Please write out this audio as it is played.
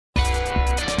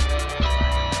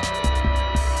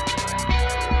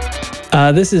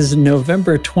This is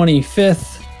November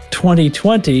 25th,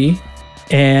 2020,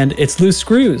 and it's Loose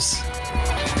Screws.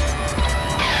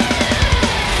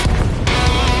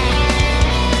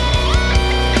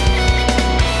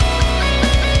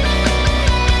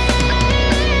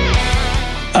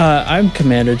 I'm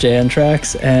Commander J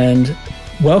Antrax, and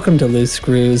welcome to Loose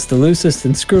Screws, the loosest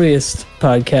and screwiest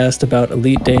podcast about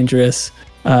Elite Dangerous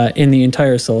in the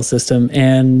entire Sol system.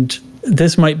 And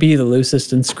this might be the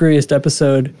loosest and screwiest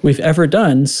episode we've ever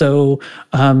done, so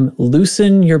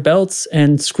loosen your belts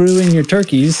and screw in your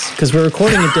turkeys, because we're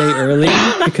recording a day early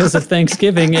because of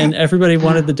Thanksgiving, and everybody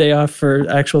wanted the day off for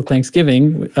actual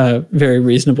Thanksgiving. Very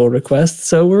reasonable request.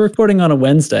 So we're recording on a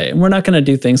Wednesday, and we're not going to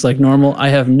do things like normal. I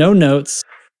have no notes.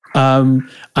 I'm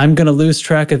going to lose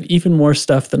track of even more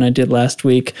stuff than I did last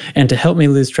week. And to help me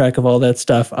lose track of all that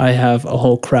stuff, I have a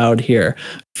whole crowd here.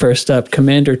 First up,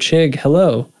 Commander Chig.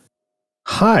 Hello.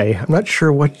 Hi. I'm not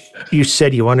sure what you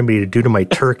said you wanted me to do to my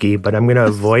turkey, but I'm going to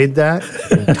avoid that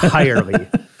entirely.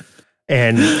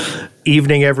 And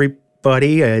evening,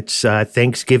 everybody. It's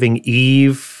Thanksgiving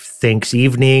Eve,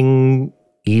 Thanksgiving,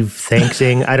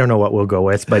 Thanksing. I don't know what we'll go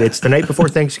with, but it's the night before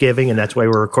Thanksgiving, and that's why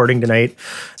we're recording tonight.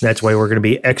 And that's why we're going to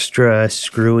be extra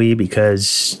screwy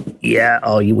because,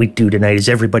 all we do tonight is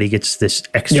everybody gets this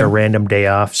extra random day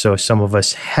off. So some of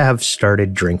us have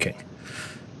started drinking.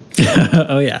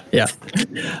 Oh, yeah.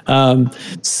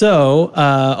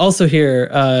 Also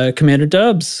here, Commander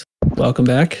Dubs. Welcome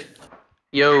back.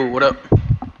 Yo, what up?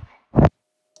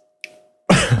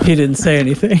 He didn't say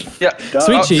anything. Yeah.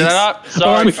 Sweet Cheeks. Sorry.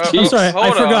 I'm sorry.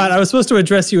 I forgot. I was supposed to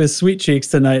address you as Sweet Cheeks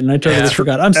tonight, and I totally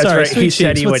forgot. I'm sorry. Right. Sweet He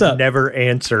said Cheeks, he would never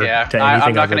answer to anything.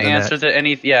 I'm not going to answer to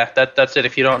any. Yeah, that's it.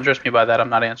 If you don't address me by that, I'm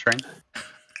not answering.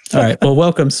 All right. Well,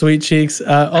 welcome, Sweet Cheeks.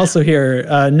 Also here,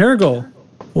 Nurgle.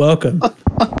 Welcome.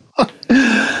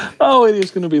 Oh, it is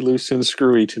going to be loose and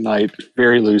screwy tonight.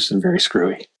 Very loose and very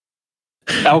screwy.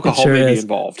 Alcohol may be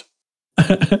involved.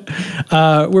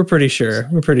 We're pretty sure.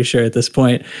 We're pretty sure at this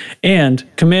point. And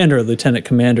Lieutenant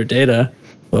Commander Data,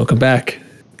 welcome back.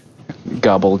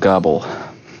 Gobble, gobble.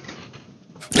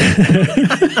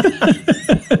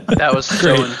 That was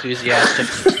so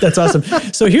enthusiastic. That's awesome.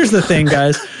 So here's the thing,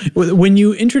 guys. When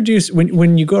you introduce,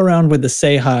 when you go around with the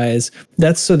say highs,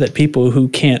 that's so that people who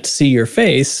can't see your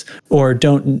face or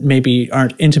maybe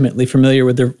aren't intimately familiar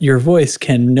with your voice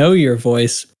can know your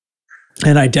voice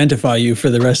and identify you for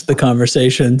the rest of the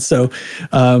conversation. So,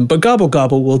 but gobble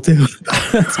gobble will do.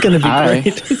 That's going to be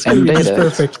great. It's going to be just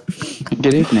perfect.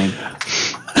 Good evening.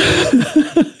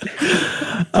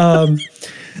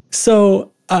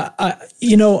 So,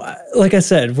 like I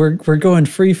said, we're going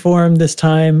free form this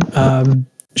time.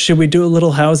 Should we do a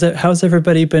little? How's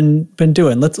everybody been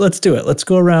doing? Let's do it. Let's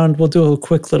go around. We'll do a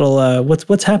quick little.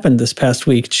 What's happened this past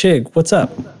week? Chig, what's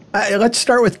up? Let's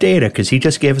start with Data because he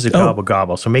just gave us a gobble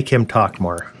gobble. So make him talk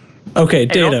more. Okay,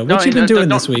 Data, what you been doing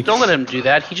this week? Don't let him do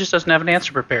that. He just doesn't have an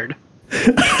answer prepared.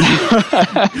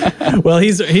 Well,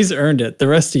 he's earned it. The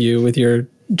rest of you with your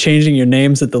changing your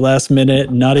names at the last minute,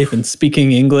 not even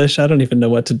speaking English. I don't even know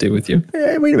what to do with you.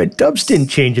 Wait a minute. Dubs didn't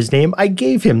change his name. I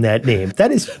gave him that name.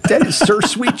 That is Sir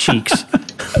Sweet Cheeks.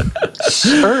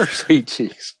 Sir Sweet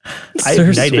Cheeks.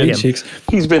 Sir Sweet Cheeks.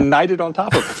 He's been knighted on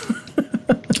top of it.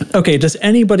 Okay, does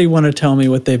anybody want to tell me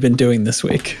what they've been doing this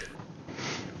week?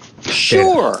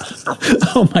 Sure.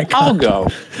 Oh my God. I'll go.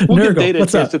 We'll give Data a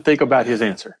chance up? to think about his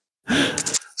answer.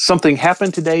 Something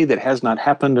happened today that has not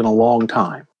happened in a long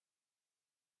time.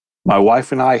 My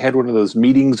wife and I had one of those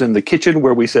meetings in the kitchen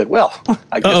where we said, well,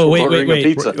 I guess we're ordering a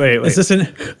pizza. Wait. Is this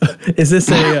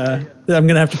I'm going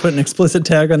to have to put an explicit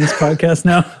tag on this podcast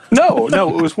now? No,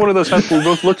 it was one of those times where we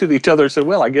both looked at each other and said,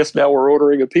 well, I guess now we're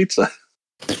ordering a pizza.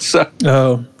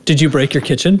 So, did you break your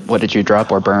kitchen? What did you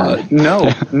drop or burn?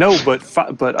 No, but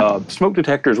smoke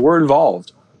detectors were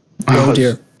involved. Oh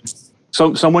dear.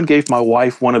 So someone gave my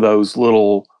wife one of those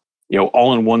little,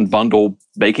 all-in-one bundle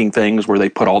baking things where they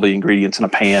put all the ingredients in a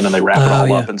pan and they wrap it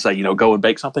all up and say, go and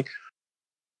bake something.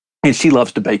 And she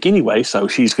loves to bake anyway, so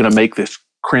she's going to make this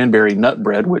cranberry nut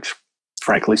bread, which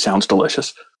frankly sounds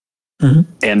delicious. Mm-hmm.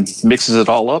 And mixes it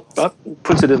all up,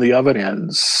 puts it in the oven,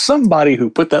 and somebody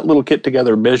who put that little kit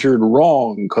together measured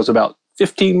wrong because about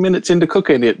 15 minutes into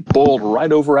cooking, it boiled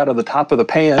right over out of the top of the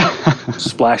pan,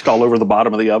 splashed all over the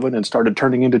bottom of the oven, and started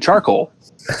turning into charcoal.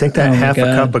 I think that half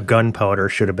a cup of gunpowder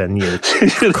should have been your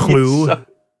clue.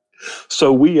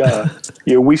 So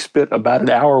we spent about an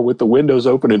hour with the windows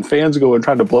open and fans going,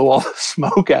 trying to blow all the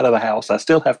smoke out of the house. I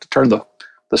still have to turn the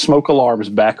smoke alarms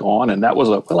back on, and that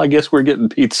was I guess we're getting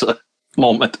pizza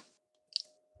moment.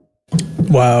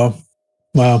 Wow.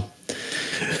 Well,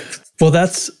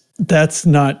 that's That's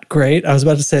not great. I was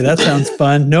about to say that sounds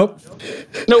fun. Nope.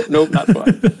 Nope, not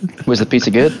fun. Was the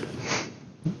pizza good?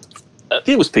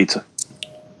 It was pizza.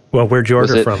 Well, where'd you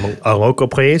order it- from? A local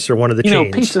place or one of the You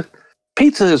know, chains?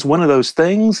 pizza is one of those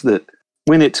things that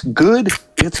when it's good,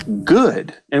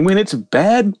 and when it's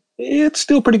bad, it's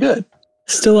still pretty good.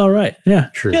 Still all right. Yeah.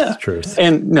 Truth, Yeah. truth.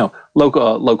 And no,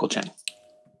 local chain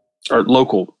or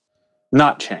local,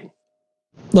 not chain.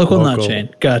 Local, not Local. chain.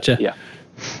 Gotcha. Yeah.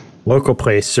 Local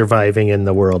place surviving in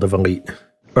the world of Elite.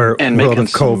 Or And world making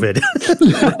of COVID.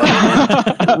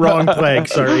 Wrong plague,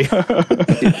 sorry.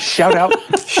 Shout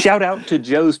out to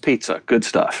Joe's Pizza. Good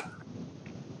stuff.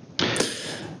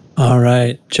 All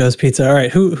right. Joe's Pizza. All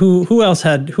right. Who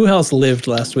else lived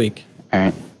last week?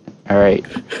 All right.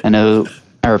 I know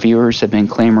our viewers have been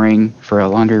clamoring for a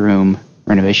laundry room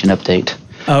renovation update.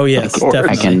 Oh, yes, Of course.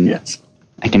 definitely. Yes.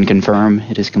 I can confirm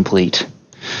it is complete.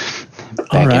 All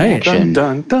Back in right. action.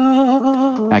 Dun,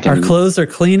 dun. I Our can clothes are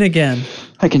clean again.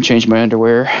 I can change my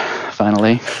underwear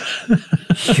finally.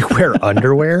 You wear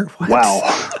underwear? What?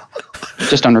 Wow.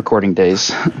 Just on recording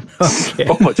days.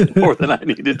 So much more than I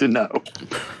needed to know.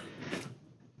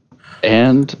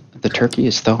 And the turkey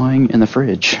is thawing in the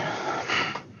fridge.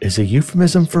 Is a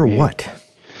euphemism for what?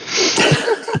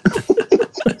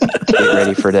 Get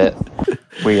ready for that.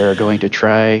 We are going to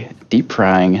try deep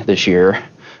frying this year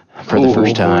for the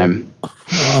first time. Yeah,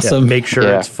 Awesome. make sure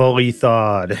Yeah. it's fully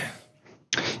thawed.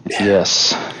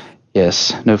 Yes.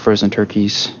 No frozen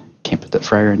turkeys. Can't put that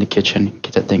fryer in the kitchen.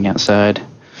 Get that thing outside.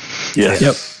 Yes.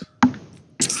 Yep.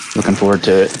 Looking forward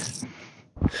to it.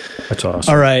 That's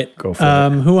awesome. All right. Go for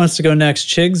it. Who wants to go next?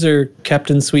 Chigs or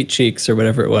Captain Sweet Cheeks or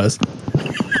whatever it was?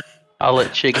 I'll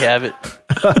let Chig have it.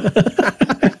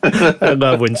 I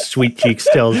love when Sweet Cheeks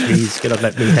tells me he's going to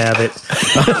let me have it.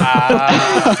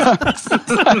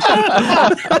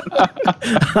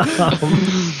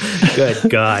 Good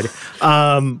God.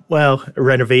 Well,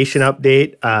 renovation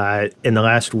update. In the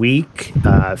last week,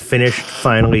 finished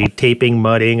finally taping,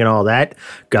 mudding, and all that.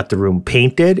 Got the room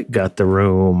painted. Got the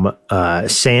room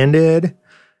sanded.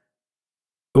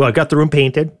 Well, I got the room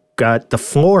painted. Got the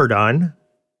floor done.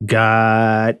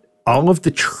 Got all of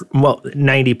the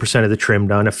 90% of the trim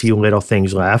done. A few little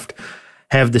things left.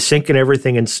 Have the sink and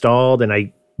everything installed, and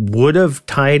I would have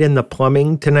tied in the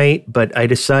plumbing tonight, but I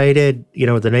decided,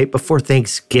 the night before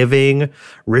Thanksgiving,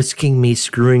 risking me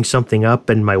screwing something up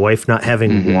and my wife not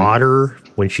having water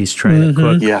when she's trying to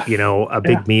cook, Yeah. a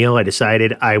big meal, I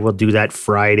decided I will do that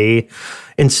Friday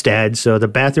instead. So the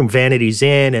bathroom vanity's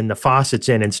in and the faucet's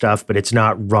in and stuff, but it's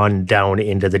not run down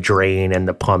into the drain and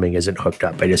the plumbing isn't hooked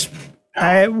up. Why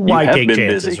have take been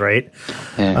chances, busy. right?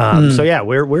 Yeah. So yeah,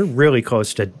 we're really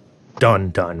close to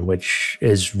done, which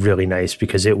is really nice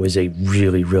because it was a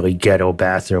really, really ghetto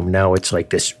bathroom. Now it's like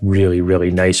this really,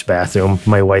 really nice bathroom.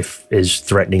 My wife is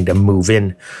threatening to move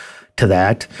in to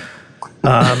that.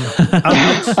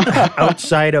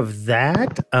 Outside of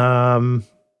that,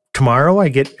 tomorrow I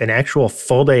get an actual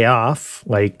full day off.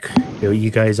 Like, you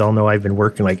guys all know I've been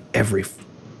working like every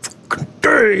fucking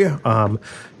day.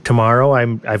 Tomorrow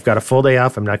I've got a full day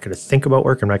off. I'm not going to think about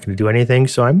work. I'm not going to do anything.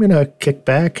 So I'm going to kick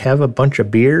back, have a bunch of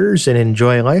beers, and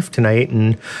enjoy life tonight.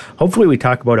 And hopefully we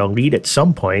talk about Elite at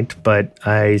some point. But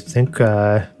I think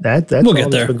that's We'll all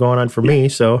get there. that's been going on for me.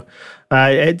 So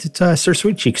it's Sir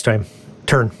Sweet Cheeks turn.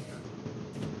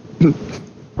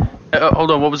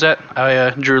 Hold on, what was that?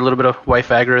 I drew a little bit of wife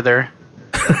aggro there.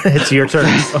 It's your turn.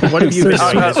 What have you been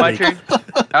doing this my week? turn.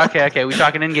 Okay. We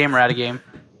talking in game or out of game?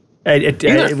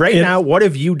 Right now, what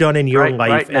have you done in your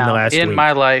life in the last week? In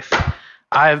my life,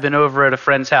 I have been over at a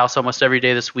friend's house almost every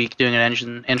day this week doing an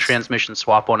engine and transmission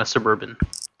swap on a Suburban.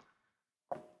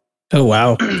 Oh,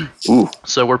 wow.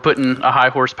 So we're putting a high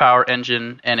horsepower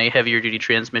engine and a heavier duty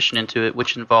transmission into it,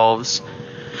 which involves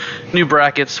new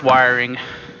brackets, wiring,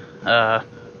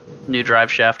 new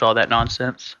drive shaft, all that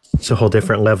nonsense. It's a whole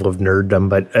different level of nerddom,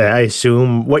 but I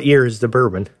assume, what year is the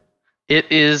Bourbon? It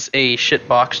is a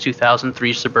shitbox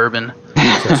 2003 Suburban.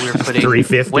 We're putting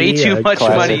 350, way too much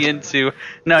classic. money into.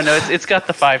 No, it's got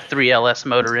the 5.3 LS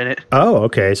motor in it. Oh,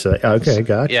 okay. So, okay,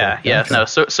 gotcha. Yeah. Gotcha. No,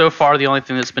 so far the only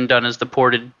thing that's been done is the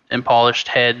ported and polished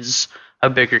heads, a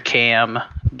bigger cam,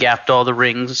 gapped all the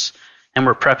rings, and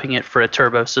we're prepping it for a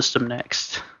turbo system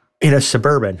next In a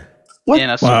Suburban. in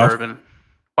a Suburban.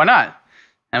 Why not?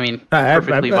 I mean,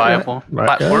 perfectly viable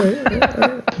platform.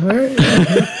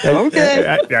 Okay.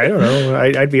 I don't know.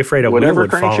 I'd be afraid a Whatever wheel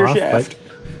would fall cranks your off. shaft.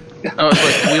 Oh,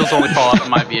 look, wheels only fall off of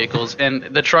my vehicles, and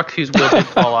the truck whose wheel did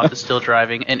fall off is still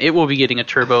driving, and it will be getting a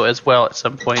turbo as well at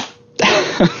some point.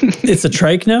 It's a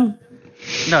trike now?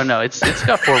 No, it's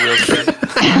got four wheels. There.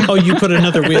 Oh, you put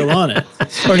another wheel on it.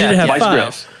 Or did it have vice five?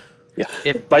 grips.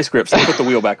 Yeah. Vice grips. They put the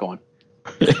wheel back on.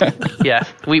 Yeah,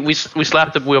 we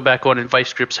slapped the wheel back on, and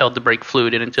vice grips held the brake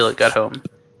fluid in until it got home.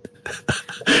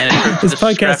 And this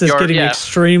podcast is getting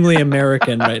extremely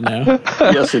American right now.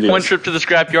 Yes, it is. One trip to the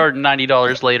scrapyard, and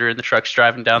 $90 later, and the truck's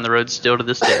driving down the road still to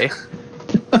this day.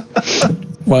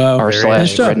 Wow. R /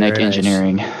 redneck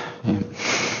engineering.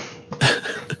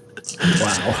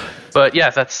 Wow. But yeah,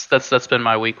 that's been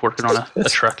my week working on a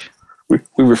truck. We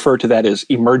refer to that as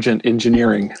emergent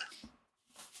engineering.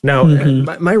 Now,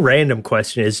 my random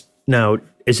question is, now,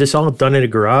 is this all done in a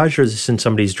garage or is this in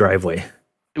somebody's driveway?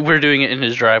 We're doing it in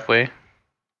his driveway.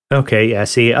 Okay, yeah.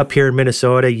 See, up here in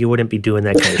Minnesota, you wouldn't be doing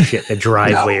that kind of shit in a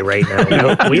driveway right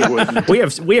now. We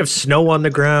have snow on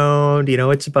the ground. You know,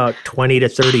 it's about 20 to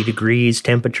 30 degrees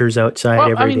temperatures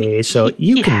outside every day. So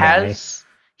he has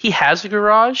a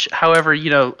garage. However,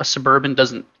 you know, a Suburban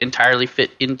doesn't entirely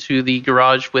fit into the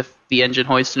garage with the engine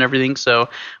hoist and everything. So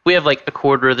we have like a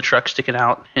quarter of the truck sticking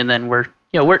out, and then we're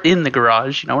in the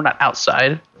garage. You know, we're not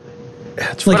outside.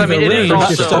 It's like you're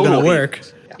still gonna work.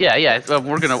 Yeah.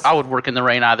 I would work in the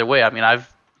rain either way. I mean,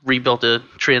 I've rebuilt a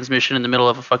transmission in the middle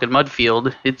of a fucking mud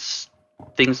field. It's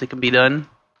things that can be done.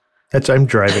 I'm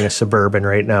driving a Suburban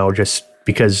right now just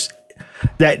because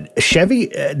that Chevy,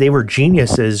 they were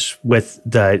geniuses with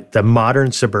the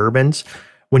modern Suburbans.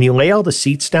 When you lay all the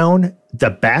seats down, the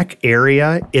back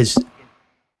area is,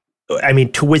 I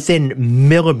mean, to within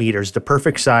millimeters, the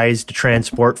perfect size to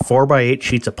transport 4x8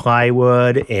 sheets of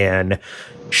plywood and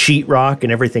sheetrock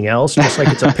and everything else, just like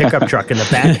it's a pickup truck. And the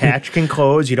back hatch can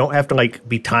close. You don't have to like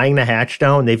be tying the hatch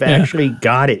down. They've actually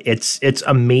got it. It's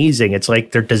amazing. It's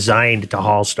like they're designed to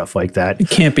haul stuff like that. It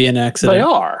can't be an accident. They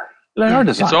are designed.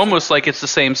 It's almost like it's the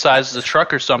same size as a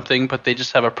truck or something, but they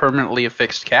just have a permanently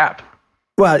affixed cap.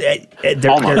 Well,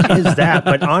 there is that,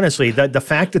 but honestly, the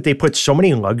fact that they put so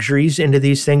many luxuries into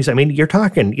these things, I mean, you're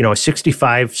talking, you know, a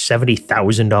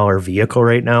 $65,000-$70,000 vehicle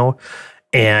right now,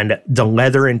 and the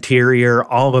leather interior,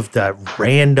 all of the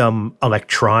random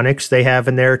electronics they have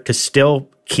in there to still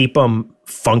keep them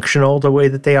functional the way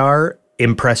that they are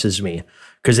impresses me,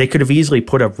 because they could have easily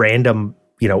put a random,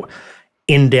 you know,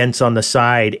 indents on the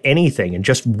side, anything, and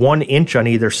just 1 inch on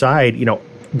either side, you know,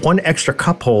 one extra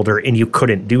cup holder, and you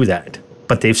couldn't do that.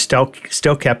 But they've still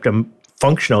kept them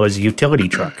functional as a utility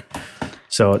truck.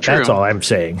 So that's all I'm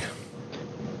saying.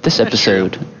 This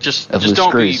episode just of Loose don't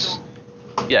Screws.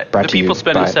 Yeah, the people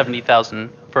spending $70,000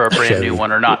 for a brand new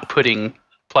one are not putting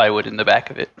plywood in the back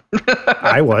of it.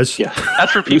 I was. Yeah.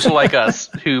 That's for people like us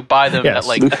who buy them at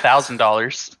like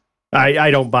 $1,000.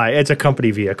 I don't buy it. It's a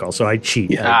company vehicle, so I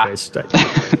cheat. Yeah.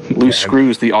 Loose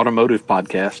Screws, the automotive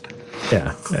podcast.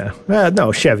 Yeah.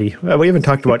 No, Chevy. We haven't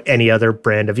talked about any other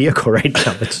brand of vehicle right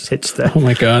now. It's the oh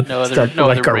my god,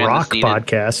 like a rock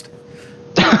podcast.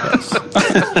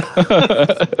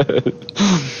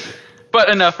 But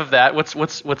enough of that.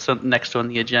 What's next on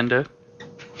the agenda?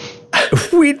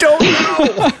 We don't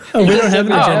know. We don't have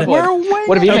an agenda.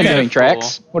 What have you been doing,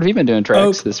 Trax? Cool. What have you been doing,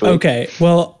 Trax, this week? Okay.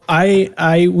 Well,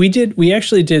 we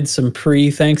actually did some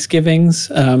pre-Thanksgivings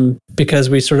because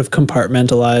we sort of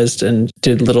compartmentalized and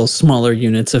did little smaller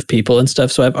units of people and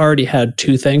stuff. So I've already had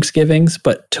 2 Thanksgivings,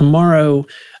 but tomorrow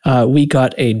we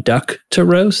got a duck to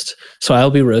roast. So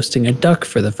I'll be roasting a duck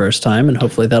for the first time, and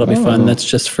hopefully that'll be fun. That's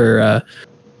just for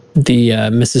the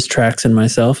Mrs. Trax and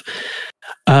myself.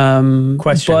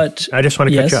 Question. But I just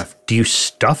want to cut you off. Do you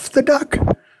stuff the duck?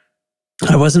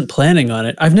 I wasn't planning on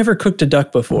it. I've never cooked a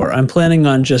duck before. I'm planning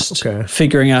on just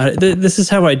figuring out. This is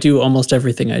how I do almost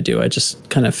everything I do. I just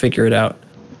kind of figure it out.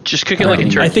 Just cook it like a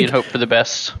turkey and hope for the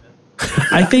best.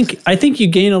 I think you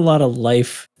gain a lot of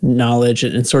life knowledge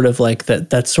and sort of like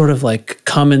that sort of like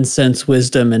common sense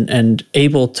wisdom and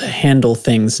able to handle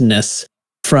thingsness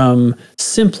from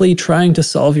simply trying to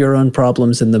solve your own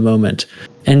problems in the moment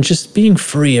and just being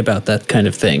free about that kind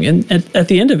of thing. And at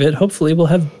the end of it, hopefully we'll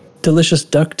have delicious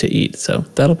duck to eat. So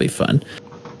that'll be fun.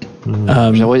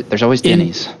 There's always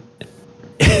Denny's.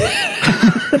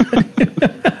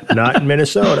 Not in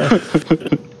Minnesota.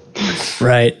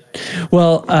 Right.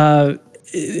 Well, I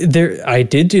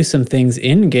did do some things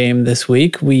in game this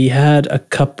week. We had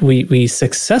we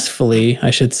successfully, I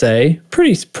should say,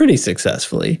 pretty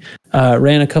successfully,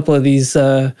 ran a couple of these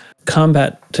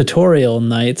combat tutorial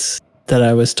nights that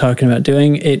I was talking about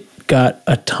doing. It got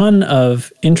a ton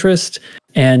of interest,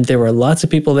 and there were lots of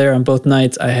people there on both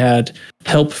nights. I had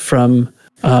help from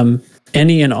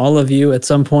any and all of you at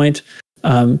some point,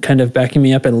 kind of backing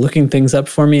me up and looking things up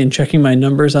for me and checking my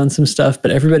numbers on some stuff,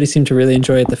 but everybody seemed to really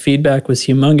enjoy it. The feedback was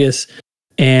humongous,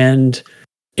 and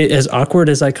as awkward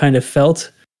as I kind of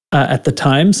felt at the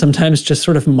time, sometimes just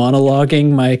sort of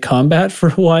monologuing my combat for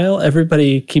a while.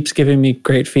 Everybody keeps giving me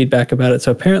great feedback about it.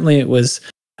 So apparently it was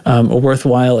a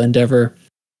worthwhile endeavor.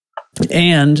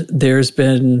 And there's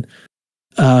been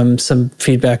some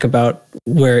feedback about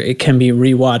where it can be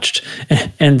rewatched.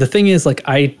 And the thing is, like,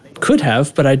 I could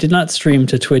have, but I did not stream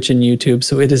to Twitch and YouTube,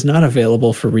 so it is not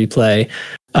available for replay.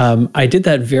 I did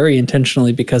that very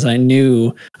intentionally because I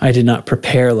knew I did not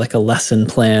prepare like a lesson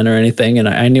plan or anything, and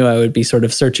I knew I would be sort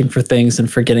of searching for things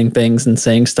and forgetting things and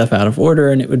saying stuff out of order,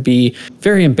 and it would be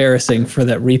very embarrassing for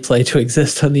that replay to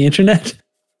exist on the internet.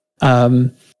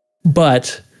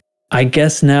 But I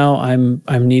guess now I'm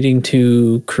needing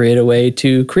to create a way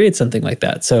to create something like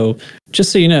that. So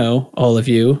just so you know, all of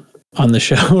you on the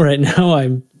show right now,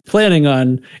 I'm planning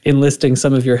on enlisting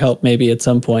some of your help maybe at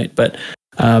some point. But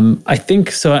I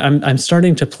think so. I'm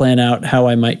starting to plan out how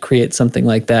I might create something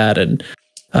like that, and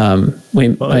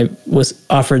I was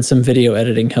offered some video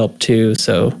editing help too.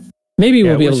 So maybe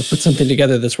we'll be able to put something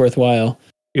together that's worthwhile.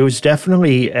 It was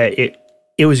definitely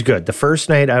it was good. The first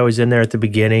night I was in there at the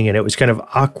beginning, and it was kind of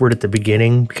awkward at the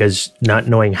beginning because not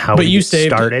knowing how it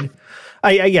started.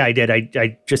 I did.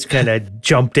 I just kind of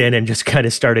jumped in and just kind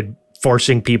of started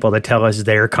forcing people to tell us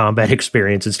their combat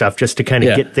experience and stuff just to kind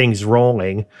of get things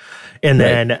rolling. And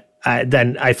then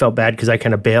I felt bad because I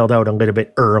kind of bailed out a little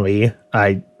bit early.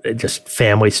 Just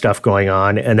family stuff going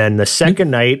on. And then the second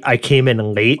night I came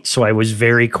in late, so I was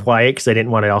very quiet because I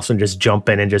didn't want to also just jump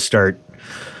in and just start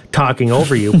talking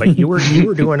over you. But you were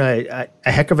doing a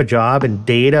heck of a job, and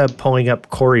Data pulling up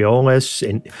Coriolis,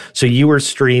 and so you were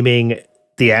streaming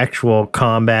the actual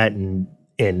combat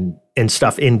and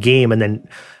stuff in game, and then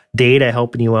Data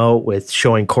helping you out with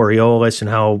showing Coriolis and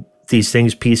how these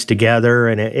things piece together,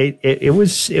 and it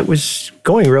was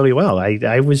going really well.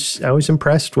 I was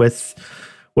impressed with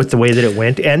the way that it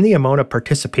went and the amount of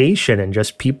participation and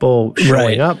just people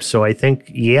showing up. So I think,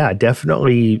 yeah,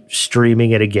 definitely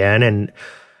streaming it again.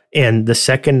 And the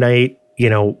second night, you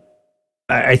know,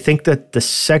 I think that the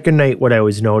second night, what I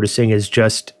was noticing is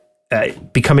just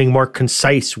becoming more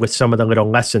concise with some of the little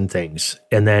lesson things,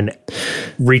 and then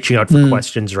reaching out for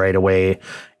questions right away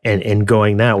and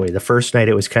going that way. The first night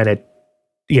it was kind of,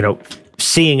 you know,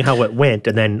 seeing how it went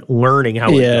and then learning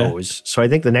how it goes. So I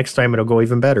think the next time it'll go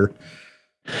even better.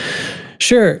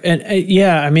 Sure. And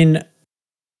I mean,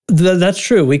 that's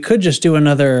true. We could just do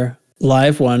another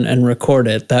live one and record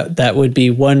it. That would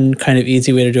be one kind of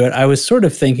easy way to do it. I was sort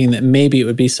of thinking that maybe it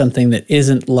would be something that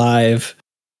isn't live,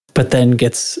 but then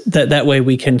gets that way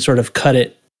we can sort of cut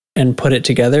it and put it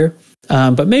together.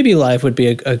 But maybe live would be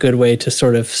a good way to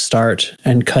sort of start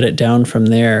and cut it down from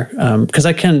there. Because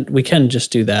we can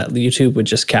just do that. YouTube would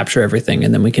just capture everything,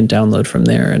 and then we can download from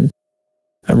there and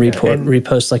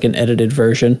repost like an edited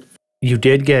version. You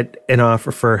did get an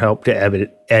offer for help to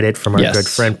edit from our good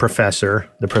friend Professor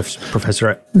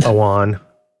Awan.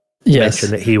 Yes,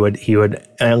 mentioned that he would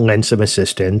lend some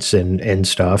assistance and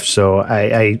stuff. So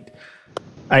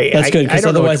that's good, because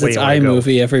otherwise it's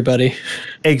iMovie, everybody.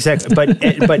 Exactly,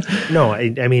 but no,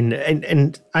 I mean,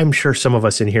 and I'm sure some of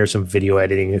us in here have some video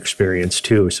editing experience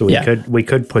too, so we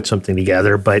could put something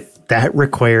together, but that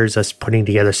requires us putting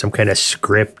together some kind of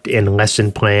script and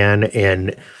lesson plan,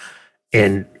 and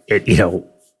it, you know,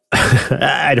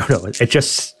 I don't know, it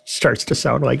just starts to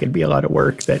sound like it'd be a lot of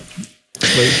work that.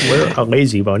 We're a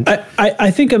lazy bunch. I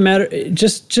think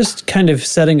just kind of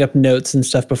setting up notes and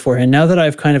stuff beforehand. Now that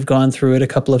I've kind of gone through it a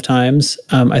couple of times,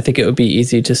 I think it would be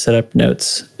easy to set up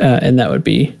notes, and that would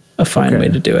be a fine way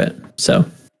to do it. So,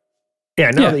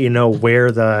 now that you know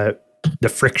where the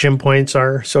friction points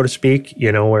are, so to speak,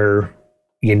 you know, where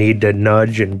you need to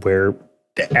nudge and where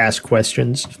to ask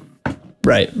questions.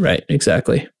 Right,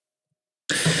 exactly.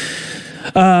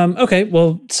 Okay,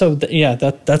 well, so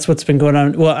that's what's been going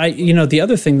on. Well, the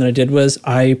other thing that I did was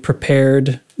I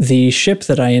prepared the ship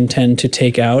that I intend to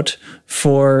take out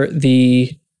for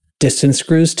the Distance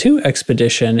Cruise 2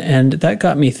 expedition, and that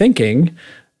got me thinking,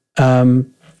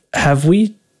 have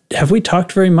we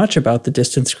talked very much about the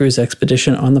Distance Cruise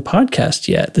expedition on the podcast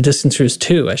yet? The Distance Cruise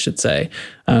 2, I should say,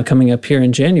 coming up here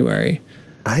in January.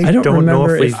 I don't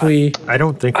remember if we I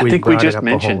think we just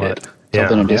mentioned it.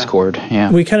 In a Discord,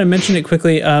 we kind of mentioned it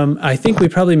quickly. I think we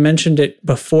probably mentioned it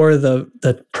before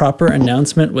the proper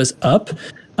announcement was up,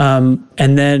 and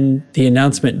then the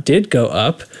announcement did go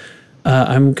up.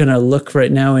 I'm gonna look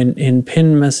right now in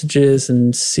pinned messages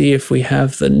and see if we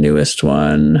have the newest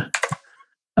one.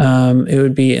 It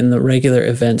would be in the regular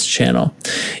events channel.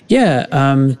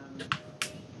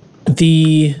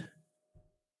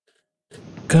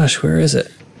 Where is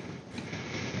it?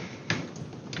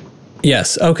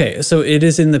 Yes. Okay. So it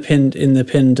is in the pinned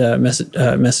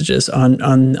messages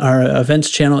on our events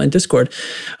channel in Discord.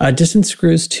 Distance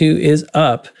Cruise 2 is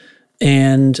up,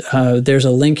 and there's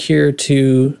a link here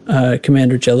to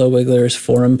Commander Jello Wiggler's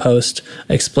forum post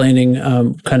explaining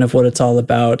kind of what it's all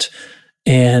about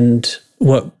and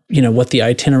what the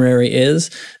itinerary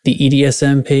is. The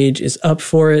EDSM page is up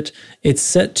for it. It's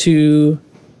set to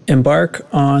embark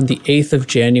on the 8th of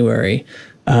January.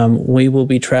 We will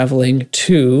be traveling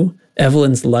to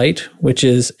Evelyn's Light, which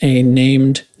is a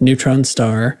named neutron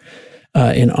star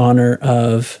in honor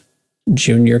of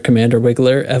Junior Commander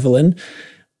Wiggler, Evelyn.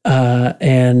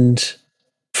 And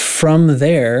from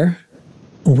there,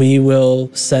 we will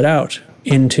set out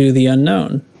into the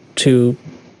unknown to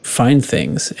find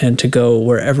things and to go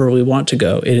wherever we want to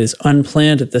go. It is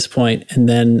unplanned at this point, and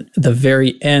then the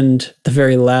very end, the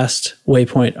very last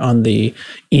waypoint on the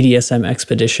EDSM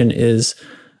expedition is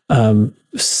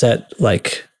set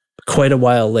like quite a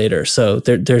while later. So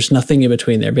there's nothing in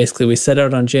between there. Basically, we set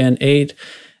out on Jan 8.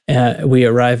 We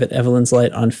arrive at Evelyn's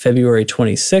Light on February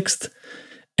 26th.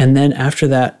 And then after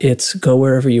that, it's go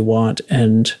wherever you want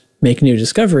and make new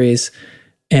discoveries.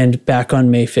 And back on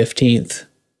May 15th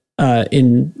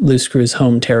in Loose Screw's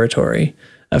home territory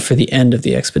for the end of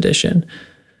the expedition.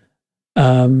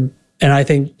 And I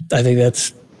think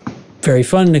that's very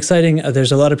fun and exciting.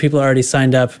 There's a lot of people already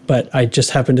signed up, but I just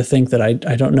happen to think that I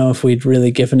don't know if we'd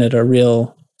really given it a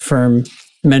real firm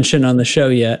mention on the show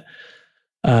yet.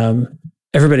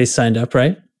 Everybody's signed up,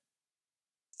 right?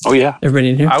 Oh yeah, everybody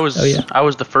in here. I was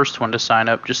the first one to sign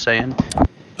up. Just saying.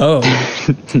 Oh,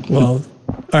 well,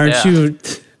 aren't you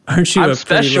I'm a pretty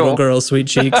special. little girl, sweet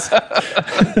cheeks?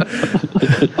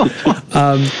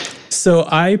 So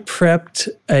I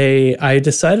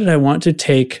decided I want to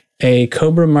take a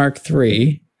Cobra Mark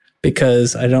III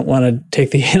because I don't want to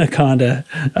take the Anaconda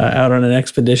out on an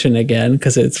expedition again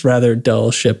because it's rather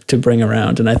dull ship to bring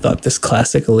around. And I thought this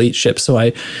classic elite ship. So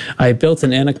I built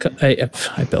an Anaconda.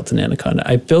 I built an Anaconda.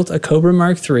 I built a Cobra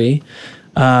Mark III,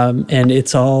 and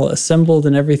it's all assembled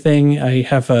and everything. I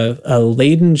have a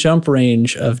laden jump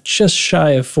range of just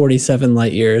shy of 47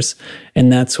 light years,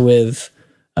 and that's with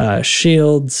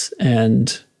shields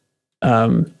and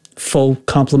full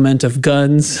complement of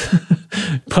guns,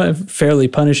 fairly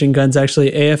punishing guns, actually.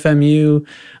 AFMU,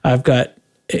 I've got,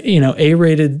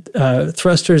 A-rated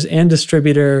thrusters and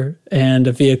distributor and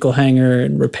a vehicle hangar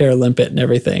and repair limpet and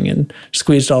everything, and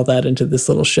squeezed all that into this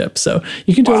little ship. So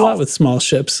you can do a lot with small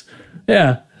ships.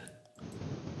 Yeah.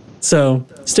 So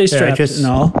stay strapped and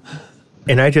all.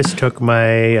 And I just took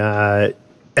my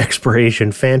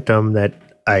Exploration Phantom that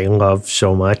I love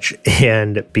so much,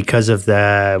 and because of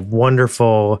the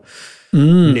wonderful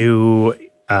new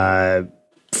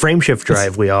frameshift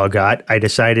drive we all got, I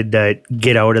decided to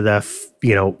get out of the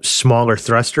smaller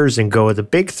thrusters and go with the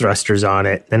big thrusters on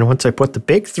it. And once I put the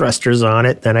big thrusters on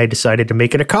it, then I decided to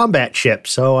make it a combat ship.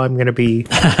 So I'm going to be,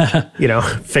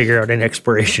 figure out an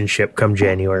exploration ship come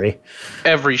January.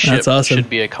 Every ship should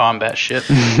be a combat ship.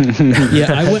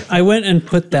 Yeah, I went and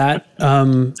put that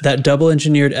that double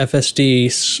engineered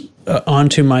FSD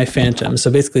onto my Phantom.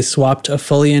 So basically swapped a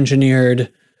fully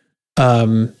engineered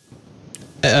long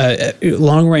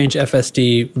range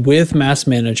FSD with Mass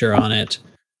Manager on it,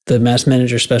 the Mass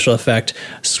Manager special effect,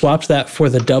 swapped that for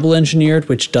the double engineered,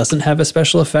 which doesn't have a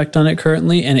special effect on it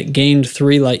currently, and it gained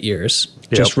 3 light years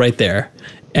just right there.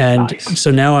 And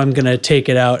so now I'm going to take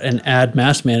it out and add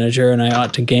Mass Manager, and I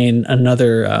ought to gain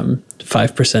another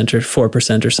 5% or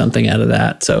 4% or something out of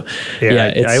that. So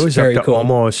it's I was very up to cool.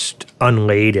 almost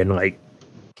unlaid, and like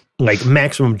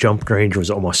maximum jump range was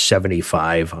almost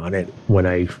 75 on it when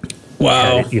I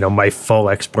had, my full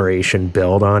exploration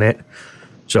build on it.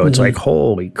 So it's like,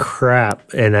 holy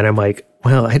crap. And then I'm like,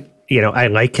 well, I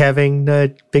like having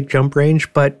the big jump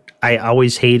range, but I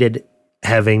always hated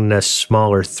having the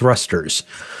smaller thrusters.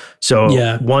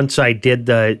 So once I did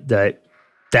that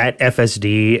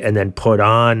FSD and then put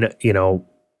on,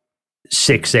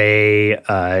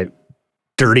 6A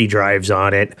dirty drives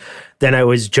on it, then I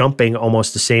was jumping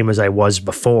almost the same as I was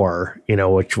before,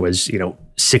 which was,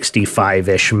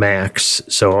 65-ish max.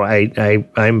 So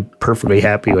I'm perfectly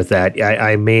happy with that.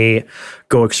 I may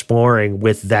go exploring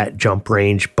with that jump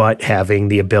range, but having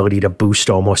the ability to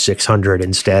boost almost 600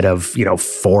 instead of,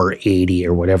 480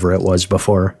 or whatever it was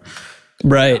before.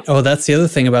 Right. Oh, that's the other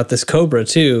thing about this Cobra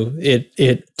too.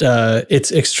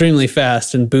 It's extremely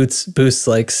fast and boosts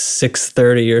like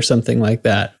 630 or something like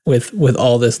that with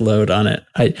all this load on it.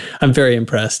 I'm very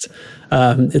impressed.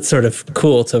 It's sort of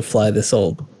cool to fly this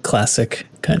old classic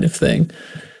kind of thing.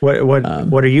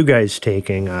 What are you guys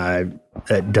taking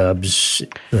at Dubs?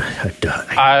 I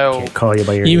can't call you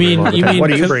by your name.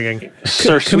 What are you bringing?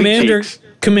 Sir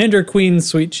Commander Queen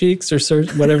Sweet Cheeks or Sir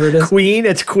whatever it is. Queen?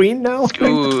 It's Queen now?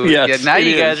 Ooh, Yes, yeah, now it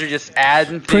you is. guys are just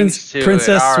adding things to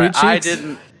Princess it. All right, Sweet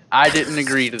Cheeks? I didn't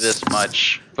agree to this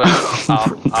much, but I'll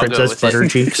go Princess with Butter it.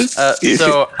 Cheeks?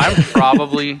 So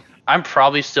I'm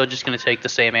probably still just going to take the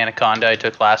same Anaconda I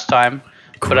took last time,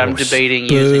 but I'm Gross. debating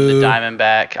using the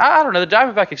Diamondback. I don't know. The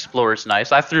Diamondback Explorer is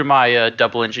nice. I threw my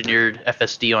double engineered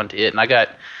FSD onto it, and I got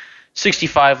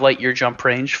 65 light year jump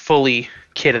range, fully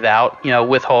kitted out,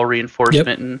 with hull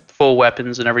reinforcement and full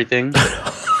weapons and everything.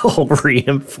 Hull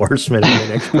reinforcement. I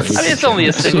mean, it's only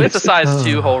it's a size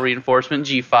 2 hull reinforcement,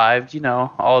 G5,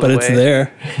 all the way. But it's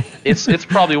there. It's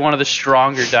probably one of the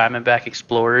stronger Diamondback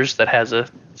Explorers that has a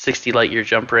 60 light year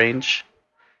jump range.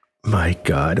 My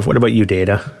God. What about you,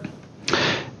 Data?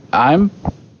 I'm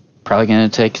probably going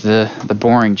to take the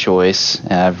boring choice.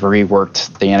 I've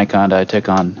reworked the Anaconda I took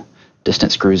on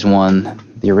Distance Cruise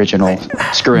 1, the original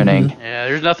screwing. Yeah,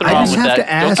 there's nothing I wrong just with have that.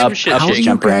 to ask, Don't give a shit, up how do Jake. you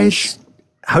jump range. guys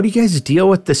how do you guys deal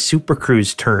with the Super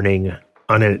Cruise turning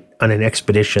on an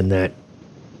expedition that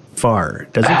far?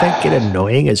 Doesn't that get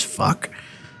annoying as fuck?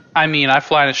 I mean, I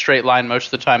fly in a straight line most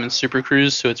of the time in Super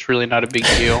Cruise, so it's really not a big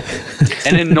deal.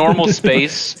 And in normal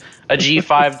space, a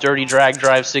G5 dirty drag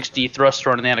drive 60 thruster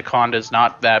on an Anaconda is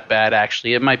not that bad,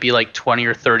 actually. It might be like 20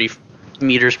 or 30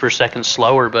 meters per second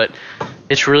slower, but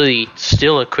it's really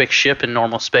still a quick ship in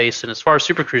normal space. And as far as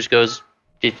Super Cruise goes,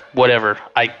 whatever.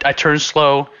 I turn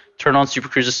slow, turn on Super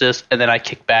Cruise Assist, and then I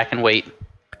kick back and wait.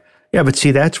 Yeah, but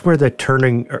see, that's where the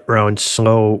turning around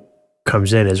slow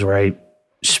comes in, is where I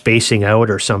spacing out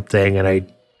or something, and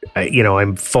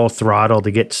I'm full throttle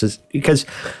to get because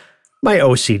my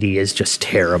OCD is just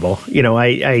terrible.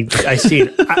 I see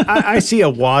I see a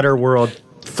water world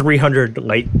 300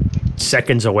 light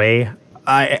seconds away.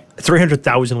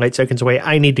 300,000 light seconds away.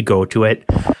 I need to go to it,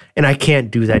 and I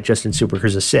can't do that just in Super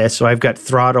Cruise Assist. So I've got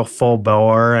throttle full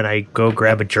bore, and I go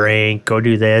grab a drink, go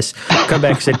do this, come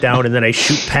back, sit down, and then I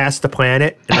shoot past the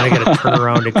planet, and then I got to turn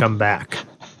around and come back,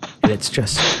 and it's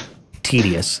just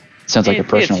tedious. Sounds like a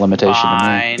personal It's limitation to me.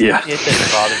 fine. Yeah. It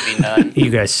doesn't bother me none. You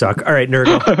guys suck. All right,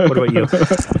 Nurgle, what about you?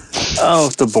 Oh,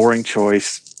 the boring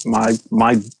choice.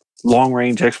 My long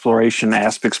range exploration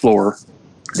Asp Explorer.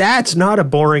 That's not a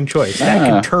boring choice. That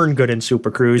can turn good in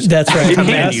Super Cruise. That's right.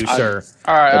 Command you, sir.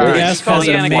 All right. The Just Asp call has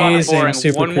the Anaconda amazing boring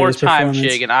Super one more Cruise time,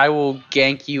 performance. Chig, and I will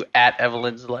gank you at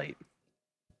Evelyn's Light.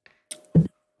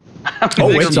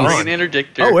 It's on. An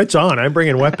interdictor. Oh, it's on. I'm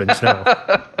bringing weapons now.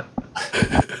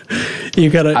 You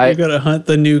gotta hunt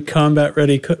the new combat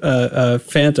ready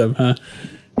Phantom, huh?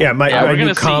 Yeah, my we're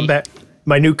new gonna see.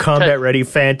 my new combat ready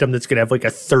Phantom that's gonna have like a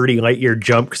 30 light year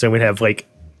jump, because I'm gonna have like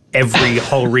every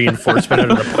hull reinforcement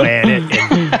out of the planet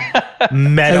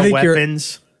and meta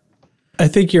weapons. I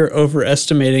think you're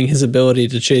overestimating his ability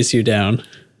to chase you down.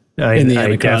 in the I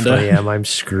Anaconda. definitely am. I'm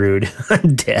screwed.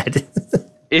 I'm dead.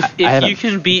 If you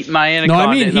can beat my Anaconda, No,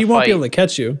 I mean in a he won't fight, be able to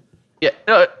catch you. Yeah,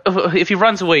 if he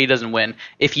runs away, he doesn't win.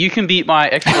 If you can beat my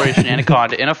Exploration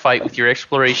Anaconda in a fight with your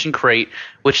Exploration Crate,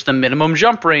 which the minimum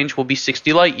jump range will be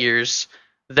 60 light years,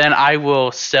 then I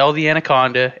will sell the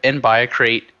Anaconda and buy a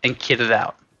crate and kit it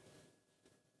out.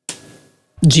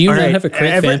 Do you All not right, have a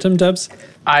crate Phantom, Dubs?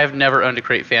 I have never owned a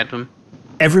crate Phantom.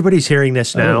 Everybody's hearing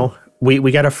this now.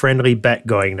 We got a friendly bet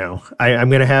going now. I'm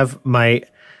going to have my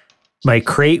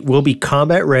crate will be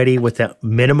combat ready with a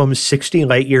minimum 60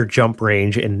 light year jump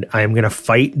range, and I'm going to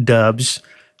fight Dubs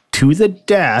to the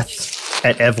death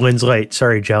at Evelyn's Light.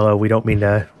 Sorry, Jello. We don't mean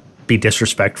to be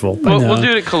disrespectful. But We'll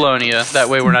do it at Colonia. That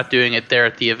way we're not doing it there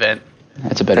at the event.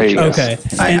 That's a better There you go.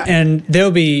 choice. Okay, and there'll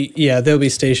be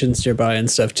stations nearby and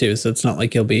stuff too. So it's not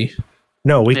like you'll be.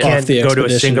 no, we Yeah. can't Off the go to a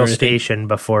expedition single or anything. station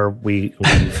before we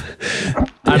leave.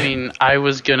 I mean, I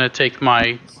was going to take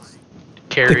my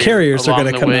carrier. The carriers are going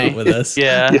going to come out with us.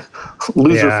 Yeah.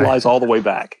 Loser Yeah. flies all the way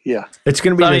back. Yeah. It's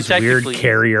going to be I mean, this weird technically-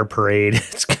 carrier parade.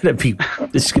 This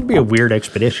is going to be a weird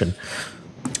expedition.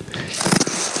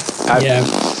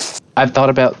 I've thought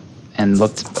about and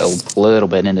looked a little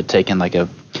bit into taking like a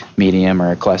medium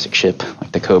or a classic ship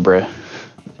like the Cobra,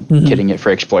 getting it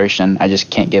for exploration. I just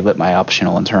can't give up my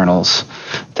optional internals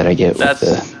that I get with the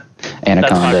That's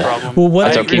Anaconda. my problem. Well, what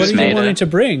That's are okay, you it's made. wanting to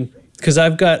bring? Because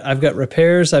I've got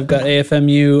repairs, I've got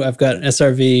AFMU, I've got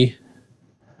SRV.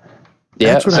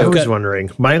 Yeah, That's what I so was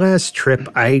wondering. My last trip,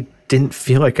 I didn't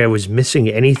feel like I was missing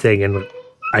anything, and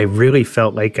I really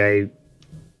felt like I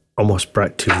almost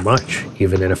brought too much,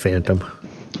 even in a Phantom.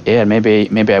 yeah, maybe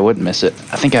I wouldn't miss it.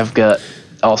 I think I've got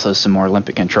also some more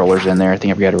Olympic controllers in there. I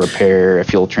think I've got a repair, a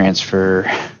fuel transfer,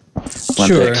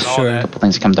 Olympics. Sure. A couple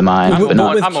things come to mind, I'm but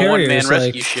not. with I'm a one-man carriers,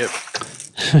 rescue like-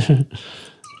 ship.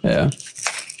 Yeah,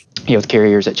 Yeah, with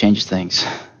carriers, that changes things.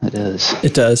 It does.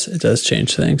 it does. It does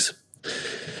change things.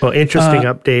 Well, interesting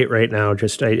update right now.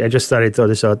 I just thought I'd throw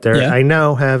this out there. Yeah. I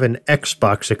now have an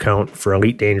Xbox account for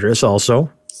Elite Dangerous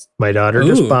also. My daughter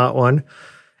just Ooh. bought one.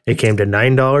 It came to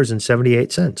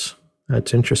 $9.78.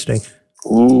 That's interesting.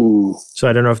 Ooh. So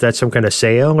I don't know if that's some kind of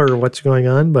sale or what's going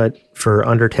on, but for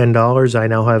under $10, I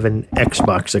now have an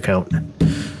Xbox account.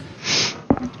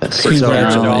 That's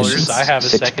Congratulations. I have a £6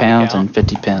 second account. and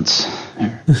 50 pence.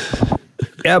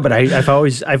 Yeah, but I've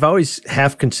always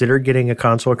half considered getting a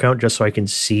console account just so I can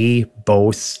see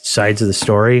both sides of the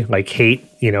story. Like Hate,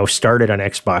 started on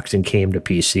Xbox and came to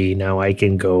PC. Now I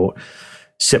can go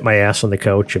sit my ass on the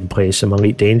couch and play some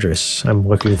Elite Dangerous. I'm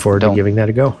looking forward to giving that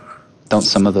a go. Don't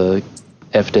some of the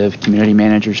FDev community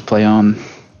managers play on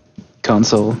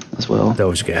console as well?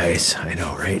 Those guys, I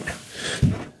know, right?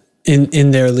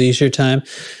 In their leisure time.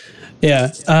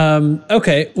 Yeah.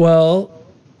 Okay. Well,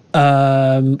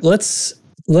 let's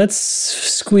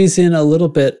squeeze in a little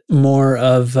bit more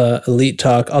of Elite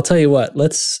talk. I'll tell you what.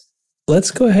 Let's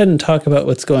go ahead and talk about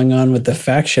what's going on with the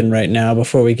faction right now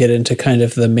before we get into kind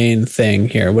of the main thing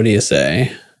here. What do you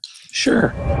say?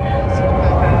 Sure.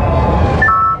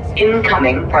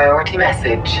 Incoming priority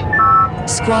message.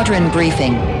 Squadron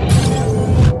briefing.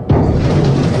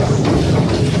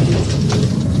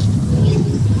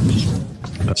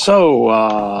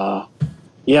 So,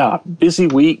 busy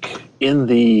week in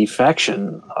the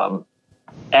faction.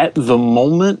 At the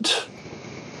moment,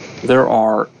 there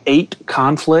are 8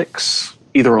 conflicts,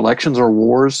 either elections or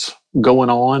wars, going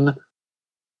on,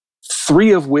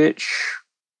 3 of which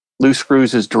Loose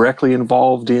Screws is directly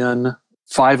involved in,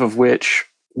 5 of which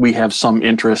we have some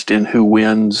interest in who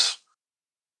wins,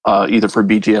 either for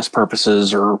BGS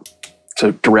purposes or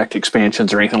to direct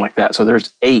expansions or anything like that. So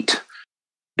there's 8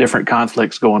 different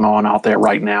conflicts going on out there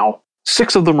right now.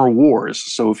 6 of them are wars.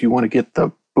 So if you want to get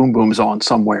the boom booms on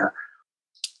somewhere,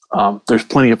 there's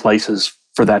plenty of places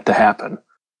for that to happen.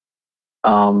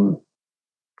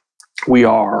 We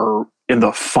are in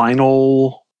the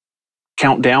final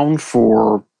countdown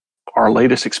for our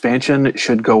latest expansion. It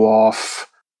should go off.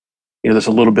 There's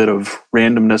a little bit of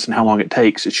randomness in how long it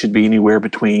takes. It should be anywhere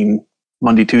between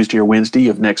Monday, Tuesday, or Wednesday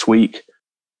of next week.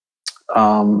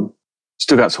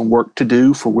 Still got some work to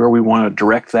do for where we want to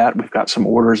direct that. We've got some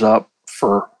orders up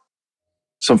for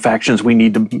some factions we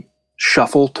need to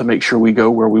shuffle to make sure we go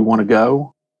where we want to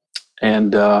go.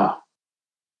 And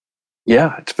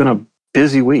it's been a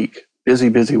busy week.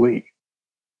 Busy week.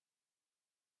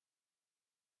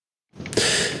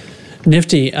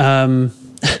 Nifty.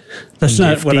 That's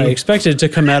not what I expected to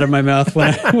come out of my mouth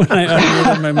when I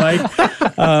unmuted my mic.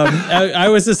 I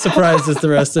was as surprised as the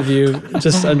rest of you.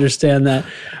 Just understand that.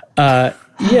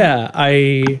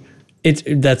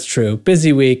 That's true.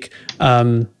 Busy week.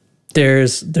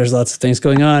 There's lots of things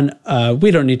going on.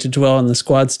 We don't need to dwell on the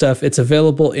squad stuff. It's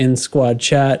available in squad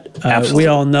chat. We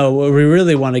all know what we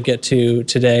really want to get to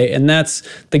today, and that's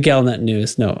the Galnet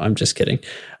news. No, I'm just kidding.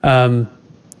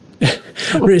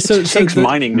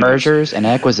 Mining mergers and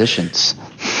acquisitions.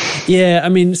 Yeah, I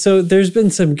mean, so there's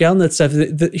been some Galnet stuff.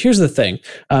 Here's the thing.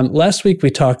 Last week we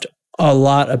talked a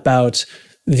lot about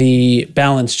the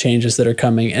balance changes that are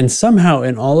coming, and somehow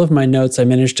in all of my notes I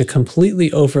managed to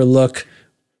completely overlook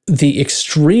the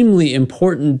extremely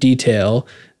important detail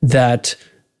that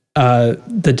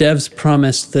the devs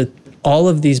promised that all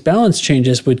of these balance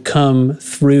changes would come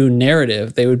through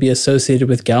narrative. They would be associated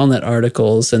with Galnet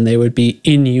articles, and they would be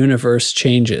in-universe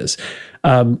changes,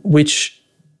 which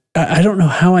I don't know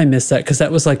how I missed that, because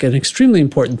that was like an extremely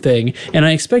important thing, and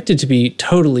I expected to be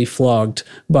totally flogged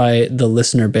by the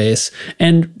listener base,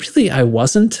 and really I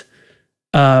wasn't.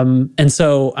 And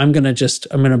so I'm gonna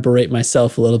berate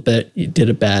myself a little bit. You did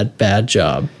a bad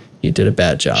job. You did a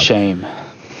bad job. Shame.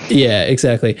 Yeah,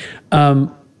 exactly.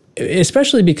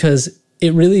 Especially because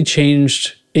it really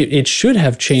changed. It should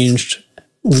have changed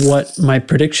what my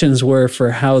predictions were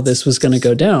for how this was going to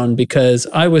go down, because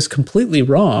I was completely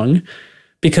wrong.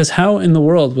 Because how in the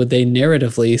world would they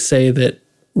narratively say that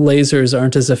lasers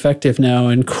aren't as effective now,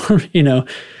 and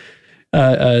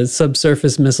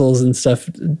subsurface missiles and stuff,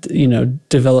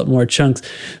 develop more chunks?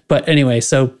 But anyway,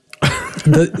 so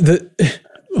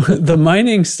the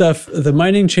mining stuff, the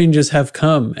mining changes have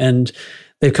come, and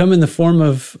they've come in the form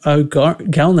of a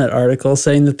Galnet article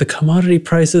saying that the commodity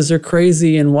prices are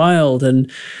crazy and wild,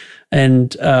 and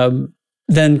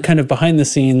then kind of behind the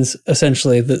scenes,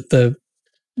 essentially,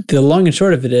 the long and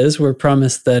short of it is we're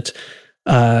promised that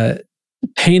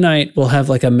Paynite will have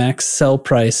like a max sell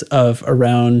price of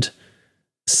around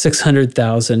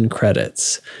 600,000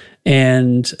 credits.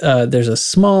 And there's a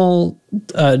small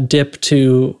dip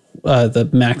to the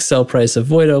max sell price of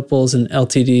void opals, and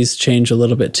LTDs change a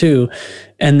little bit too.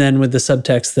 And then with the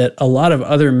subtext that a lot of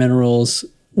other minerals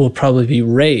will probably be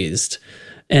raised.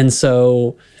 And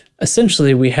so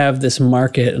essentially we have this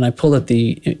market, and I pulled up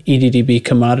the EDDB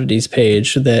commodities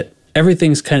page, that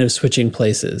everything's kind of switching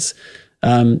places.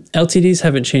 LTDs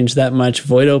haven't changed that much.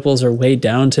 Void opals are way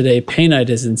down today. Painite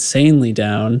is insanely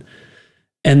down.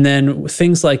 And then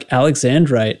things like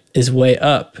alexandrite is way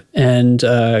up, and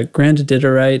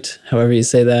graniditorite, however you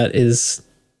say that,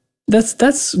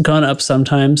 that's gone up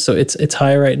sometimes, so it's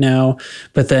high right now.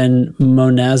 But then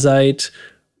monazite,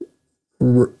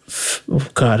 oh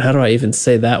God, how do I even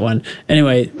say that one?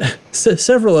 Anyway,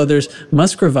 several others.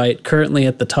 Muscovite currently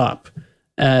at the top,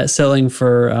 selling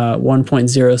for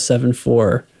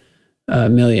 1.074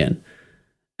 million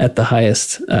at the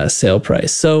highest sale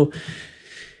price. So.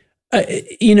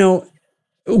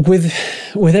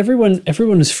 With everyone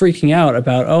is freaking out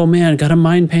about, oh man, gotta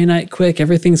mine painite quick,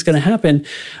 everything's gonna happen.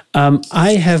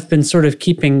 I have been sort of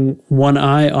keeping one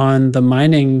eye on the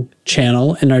mining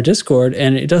channel in our Discord,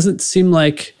 and it doesn't seem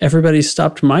like everybody's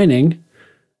stopped mining.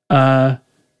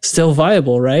 Still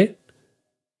viable, right?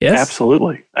 Yes?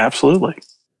 Absolutely.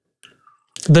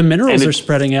 The minerals are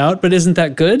spreading out, but isn't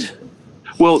that good?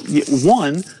 Well,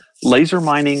 one, laser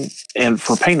mining and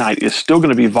for painite is still going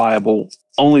to be viable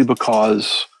only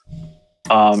because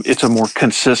it's a more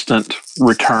consistent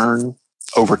return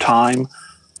over time.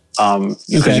 Because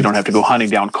you don't have to go hunting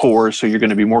down cores, so you're going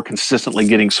to be more consistently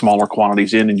getting smaller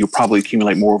quantities in, and you'll probably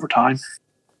accumulate more over time.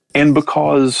 And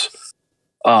because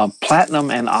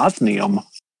platinum and osmium,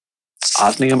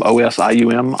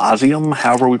 O-S-I-U-M, osmium,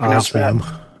 however we pronounce that.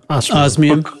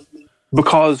 Osmium.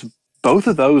 Because both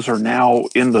of those are now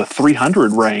in the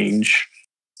 300 range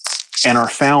and are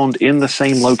found in the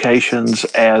same locations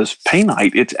as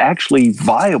painite, it's actually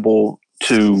viable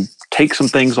to take some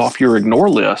things off your ignore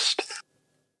list,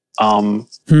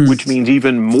 which means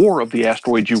even more of the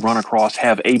asteroids you run across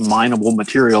have a mineable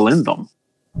material in them.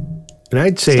 And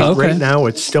I'd say right now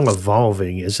it's still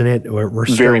evolving, isn't it? We're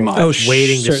still very much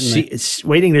waiting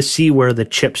to see where the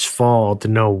chips fall to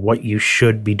know what you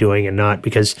should be doing and not.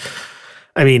 Because,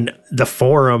 I mean, the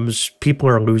forums, people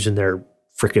are losing their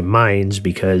freaking minds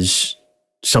because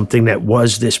something that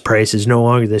was this price is no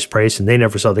longer this price, and they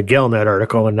never saw the Galnet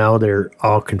article, and now they're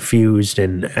all confused,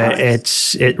 and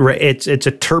it's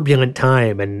a turbulent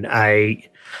time, and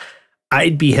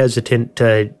I'd be hesitant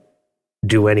to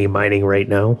do any mining right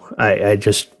now. I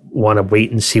just want to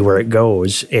wait and see where it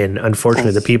goes. And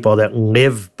unfortunately, the people that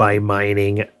live by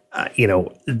mining,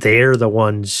 they're the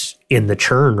ones in the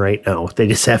churn right now. They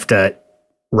just have to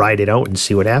ride it out and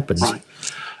see what happens. Right.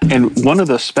 And one of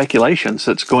the speculations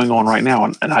that's going on right now,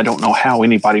 and I don't know how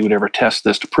anybody would ever test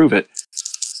this to prove it,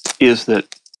 is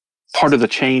that part of the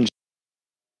change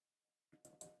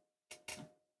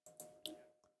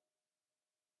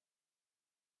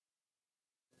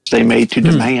they made to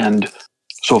demand.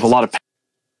 So if a lot of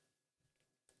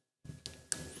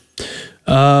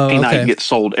painite gets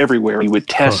sold everywhere, you would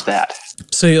test that.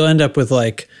 So you'll end up with,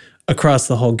 like, across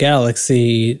the whole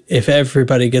galaxy, if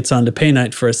everybody gets onto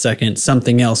painite for a second,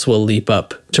 something else will leap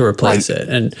up to replace it.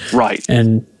 And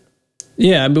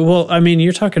yeah, but well, I mean,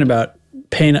 you're talking about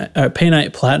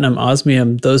painite, platinum,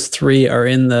 osmium. Those three are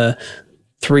in the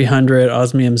 300.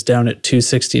 Osmium's down at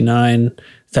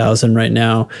 269,000 right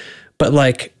now. But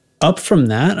like up from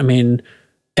that, I mean,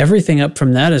 everything up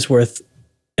from that is worth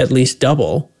at least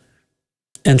double.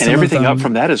 And everything up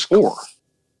from that is ore.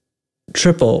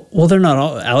 Triple. Well, they're not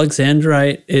all.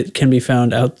 Alexandrite, it can be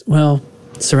found out. Well,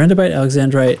 serendipite,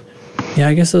 alexandrite. Yeah,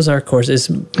 I guess those are cores. Is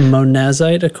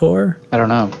monazite a core? I don't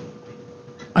know.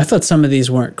 I thought some of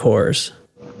these weren't cores.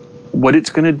 What it's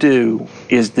going to do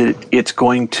is that it's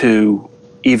going to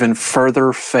even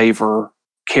further favor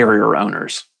carrier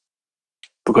owners.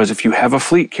 Because if you have a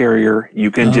fleet carrier,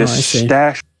 you can just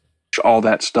stash all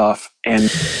that stuff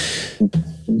and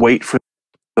wait for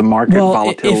the market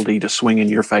volatility to swing in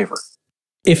your favor.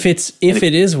 If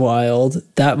it is wild,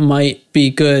 that might be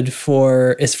good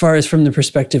for, as far as from the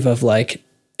perspective of like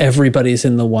everybody's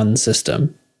in the one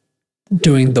system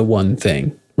doing the one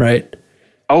thing, right?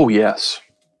 Oh, yes.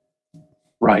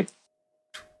 Right.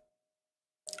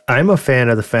 I'm a fan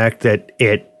of the fact that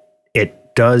it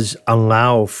does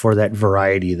allow for that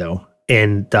variety, though.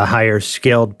 And the higher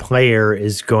scaled player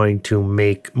is going to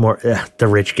make more, the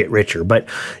rich get richer. But,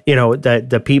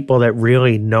 the people that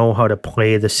really know how to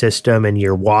play the system and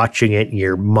you're watching it and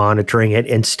you're monitoring it,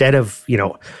 instead of,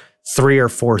 3 or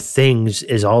 4 things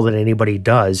is all that anybody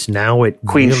does. Now it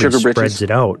Queen really Sugar spreads Britches.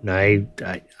 it out. And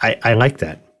I like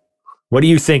that. What do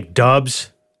you think,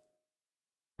 Dubs?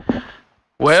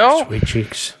 Well, Sweet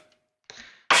cheeks.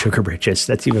 Sugar britches.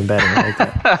 That's even better. I like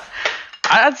that.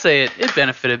 I'd say it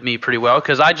benefited me pretty well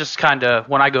because I just kind of,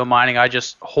 when I go mining, I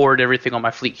just hoard everything on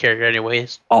my fleet carrier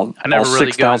anyways. I never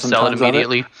really go and sell it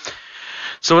immediately.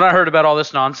 So when I heard about all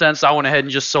this nonsense, I went ahead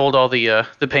and just sold all the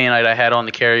painite I had on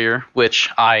the carrier, which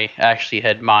I actually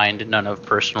had mined none of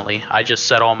personally. I just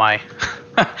set all my...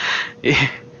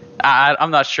 I'm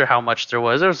not sure how much there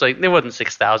was. It wasn't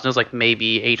 6,000. It was like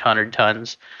maybe 800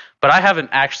 tons. But I haven't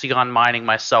actually gone mining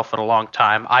myself in a long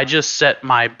time. I just set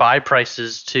my buy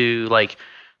prices to like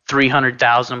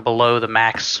 300,000 below the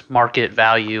max market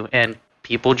value, and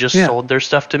people just sold their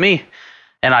stuff to me.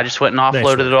 And I just went and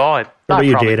offloaded it all. I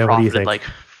probably profited like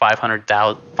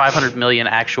 500 million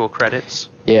actual credits.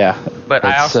 Yeah. But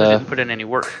I also didn't put in any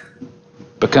work.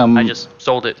 I just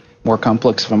sold it. More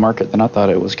complex of a market than I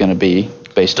thought it was going to be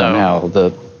based on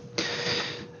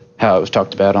how it was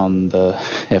talked about on the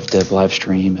FDev live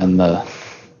stream and the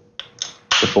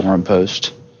forum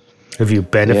post. Have you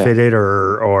benefited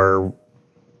or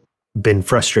been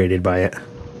frustrated by it?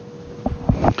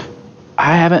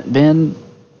 I haven't been...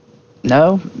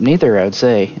 No, neither, I would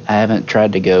say. I haven't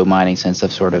tried to go mining since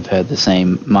I've sort of had the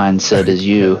same mindset as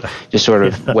you. Just sort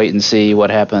of wait and see what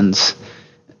happens.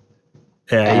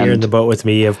 Yeah, you're in the boat with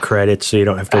me. You have credits, so you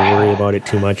don't have to worry about it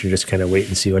too much. You just kind of wait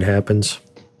and see what happens.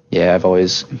 Yeah, I've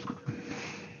always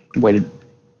waited.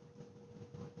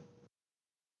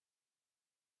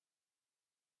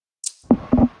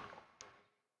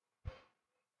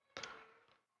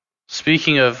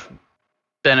 Speaking of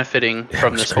benefiting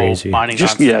from this crazy. whole mining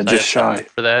just shy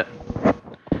for that.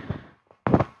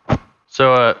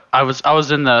 So I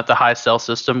was in the high sell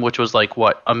system, which was like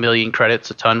what, 1 million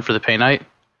credits a ton for the painite,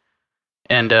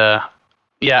 and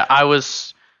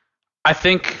I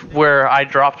think where I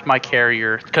dropped my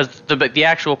carrier, because the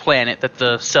actual planet that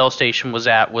the sell station was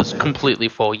at was completely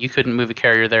full. You couldn't move a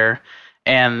carrier there,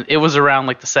 and it was around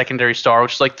like the secondary star,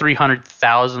 which is like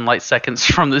 300,000 light seconds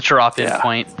from the drop-in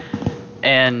point.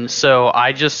 And so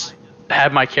I just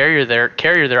had my carrier there.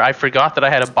 I forgot that I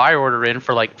had a buy order in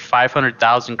for like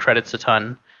 500,000 credits a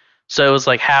ton. So it was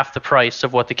like half the price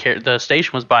of what the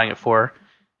station was buying it for.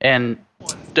 And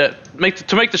to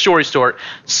make the story short,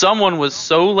 someone was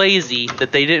so lazy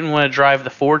that they didn't want to drive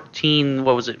the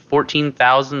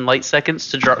 14,000 light seconds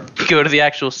to go to the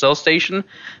actual sell station.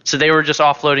 So they were just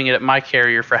offloading it at my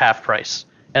carrier for half price.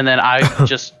 And then I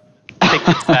just picked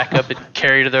it back up and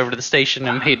carried it over to the station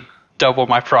and made double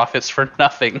my profits for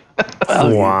nothing.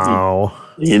 Wow.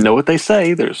 You know what they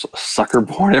say, there's a sucker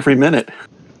born every minute.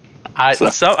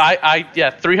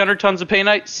 300 tons of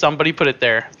painite, somebody put it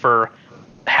there for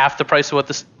half the price of what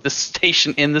the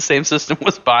station in the same system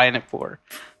was buying it for.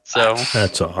 So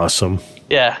that's awesome.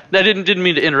 Yeah, that didn't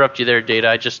mean to interrupt you there, Data.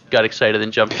 I just got excited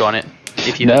and jumped on it.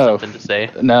 If you had something to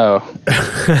say. No.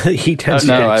 He tends to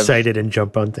get excited and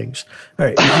jump on things. All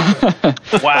right.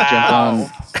 Wow.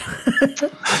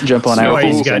 Jump on our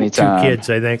He's got anytime. 2 kids,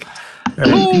 I think.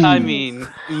 I mean,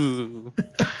 ooh.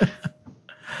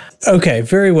 Okay,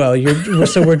 very well.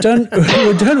 So we're done.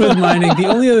 We're done with mining. The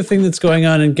only other thing that's going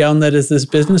on in Galnet is this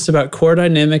business about Core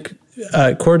Dynamics'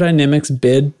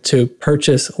 bid to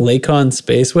purchase Lakon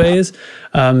Spaceways.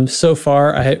 So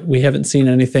far, we haven't seen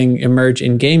anything emerge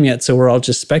in game yet, so we're all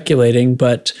just speculating.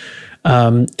 But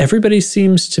everybody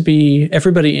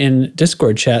in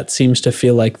Discord chat seems to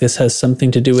feel like this has something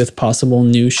to do with possible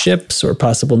new ships or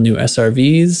possible new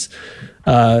SRVs.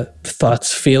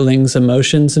 Thoughts, feelings,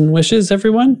 emotions, and wishes,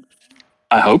 everyone?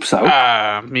 I hope so.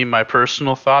 My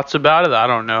personal thoughts about it, I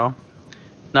don't know.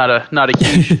 Not a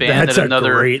huge fan. That's a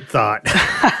great thought.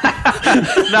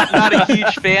 not a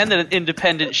huge fan that an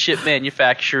independent ship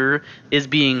manufacturer is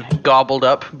being gobbled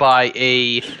up by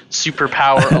a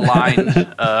superpower aligned.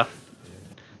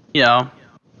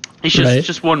 It's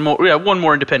just one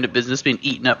more independent business being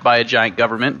eaten up by a giant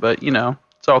government. But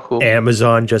it's all cool.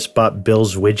 Amazon just bought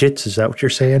Bill's Widgets. Is that what you're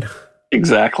saying?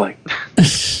 Exactly.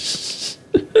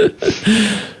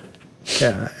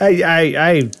 Yeah,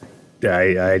 I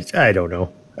don't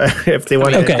know. If they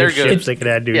want to add ships, they can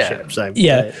add new ships.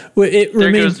 It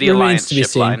remains to be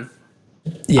seen. Line.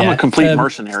 Yeah, I'm a complete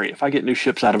mercenary. If I get new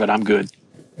ships out of it, I'm good.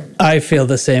 I feel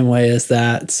the same way as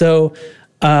that. So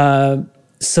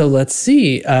let's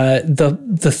see.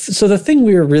 The thing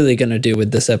we were really going to do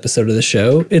with this episode of the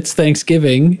show, it's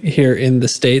Thanksgiving here in the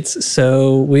States,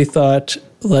 so we thought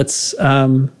let's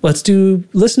do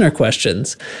listener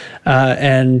questions,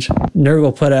 and Nerd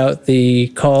will put out the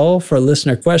call for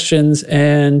listener questions,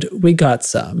 and we got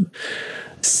some.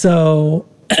 So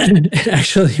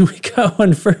Actually, we got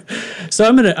one for. So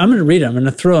I'm gonna read it. I'm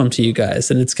gonna throw them to you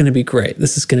guys, and it's gonna be great.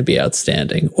 This is gonna be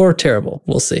outstanding or terrible.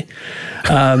 We'll see.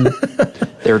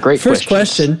 They were great. First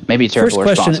question. Maybe terrible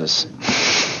responses.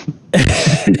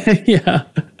 Yeah.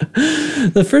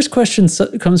 The first question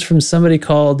comes from somebody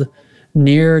called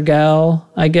Neargal,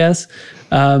 I guess,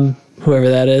 whoever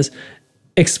that is.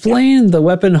 Explain the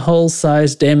weapon hull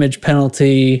size damage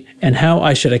penalty and how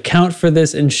I should account for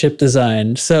this in ship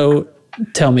design. So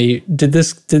tell me, did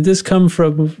this come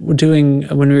from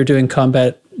when we were doing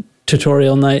combat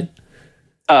tutorial night?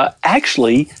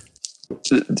 Actually,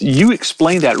 you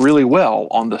explained that really well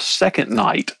on the second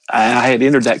night. I had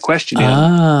entered that question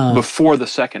in before the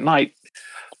second night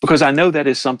because I know that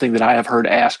is something that I have heard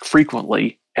asked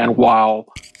frequently. And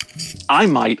while I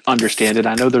might understand it,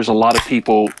 I know there's a lot of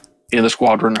people in the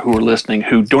squadron who are listening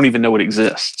who don't even know it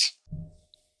exists.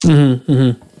 Mm-hmm,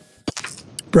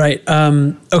 mm-hmm. Right.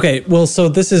 Okay. Well, so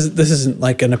this isn't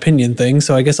like an opinion thing,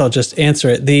 so I guess I'll just answer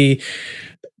it.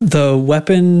 The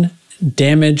weapon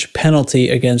damage penalty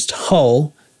against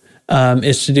hull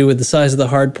is to do with the size of the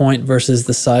hardpoint versus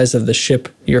the size of the ship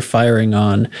you're firing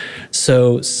on.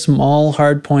 So small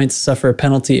hardpoints suffer a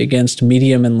penalty against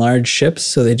medium and large ships,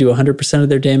 so they do 100% of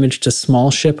their damage to small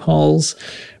ship hulls,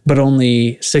 but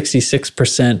only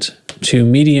 66% to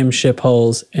medium ship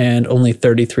hulls and only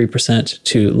 33%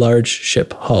 to large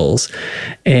ship hulls.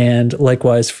 And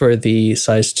likewise for the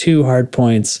size 2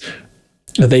 hardpoints,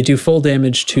 they do full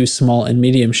damage to small and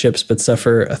medium ships, but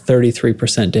suffer a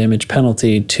 33% damage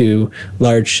penalty to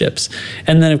large ships.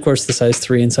 And then, of course, the size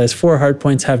 3 and size 4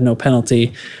 hardpoints have no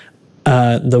penalty.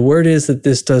 The word is that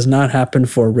this does not happen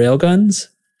for railguns.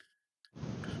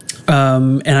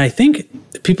 And I think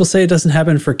people say it doesn't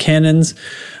happen for cannons,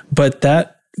 but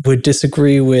that would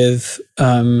disagree with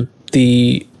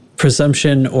the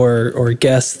presumption or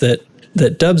guess that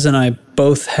Dubs and I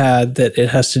both had, that it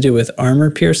has to do with armor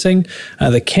piercing.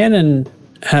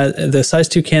 The size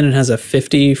 2 cannon has a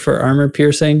 50 for armor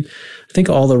piercing. I think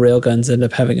all the railguns end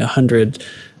up having 100,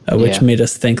 which made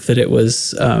us think that it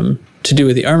was to do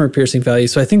with the armor piercing value.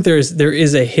 So I think there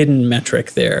is a hidden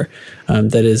metric there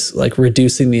that is like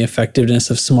reducing the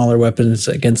effectiveness of smaller weapons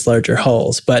against larger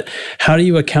hulls. But how do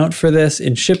you account for this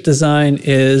in ship design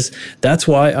that's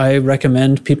why I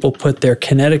recommend people put their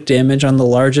kinetic damage on the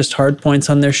largest hardpoints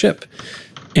on their ship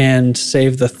and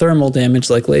save the thermal damage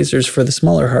like lasers for the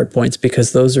smaller hardpoints,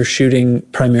 because those are shooting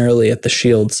primarily at the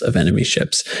shields of enemy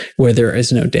ships where there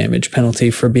is no damage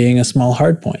penalty for being a small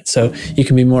hardpoint. So you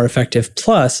can be more effective.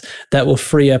 Plus, that will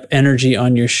free up energy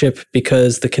on your ship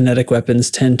because the kinetic weapons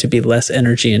tend to be less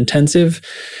energy intensive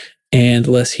and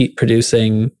less heat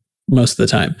producing most of the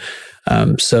time.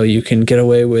 So you can get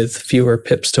away with fewer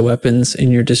pips to weapons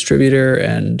in your distributor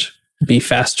and be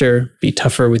faster, be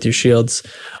tougher with your shields.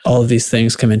 All of these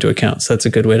things come into account. So that's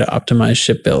a good way to optimize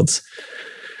ship builds.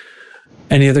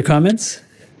 Any other comments?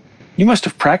 You must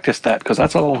have practiced that, because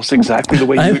that's almost exactly the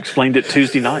way you explained it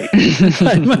Tuesday night.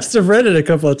 I must have read it a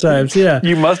couple of times, yeah.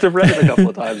 You must have read it a couple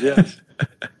of times, yes.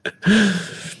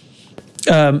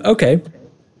 Okay.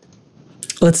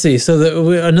 Let's see. So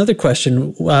another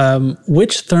question,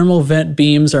 which thermal vent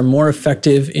beams are more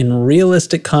effective in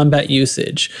realistic combat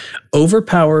usage?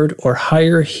 Overpowered for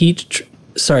higher heat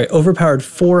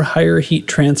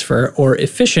transfer, or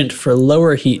efficient for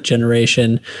lower heat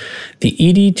generation? The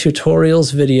ED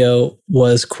tutorials video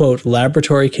was, quote,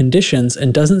 laboratory conditions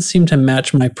and doesn't seem to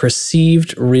match my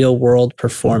perceived real world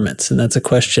performance. And that's a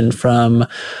question from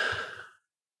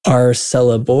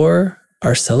Arcelabor.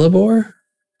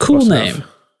 Cool name.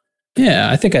 Yeah,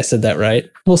 I think I said that right.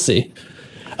 We'll see.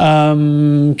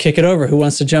 Kick it over. Who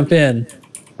wants to jump in?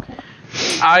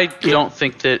 I don't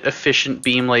think that efficient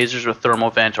beam lasers with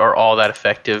thermal vent are all that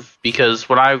effective, because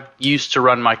when I used to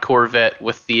run my Corvette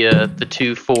with the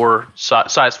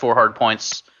size 4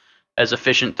 hardpoints as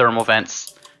efficient thermal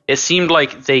vents, it seemed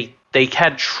like they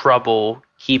had trouble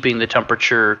keeping the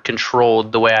temperature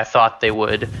controlled the way I thought they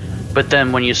would. But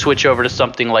then when you switch over to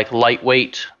something like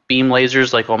lightweight beam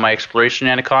lasers, like on my Exploration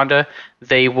Anaconda,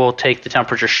 they will take the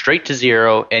temperature straight to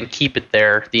 0 and keep it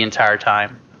there the entire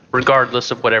time,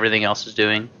 regardless of what everything else is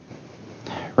doing.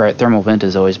 Right. Thermal vent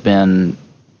has always been,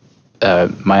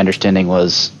 my understanding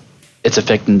was its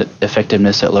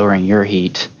effectiveness at lowering your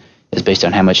heat is based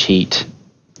on how much heat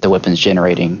the weapon's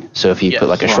generating. So if you put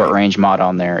like a short range mod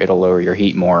on there, it'll lower your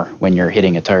heat more when you're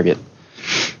hitting a target.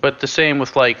 But the same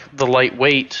with like the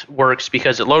lightweight works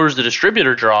because it lowers the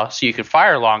distributor draw so you can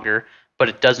fire longer, but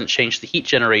it doesn't change the heat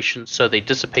generation, so they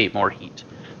dissipate more heat.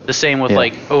 The same with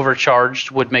like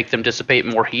overcharged would make them dissipate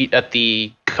more heat at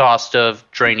the cost of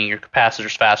draining your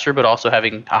capacitors faster, but also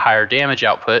having a higher damage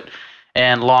output.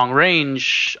 And long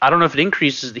range, I don't know if it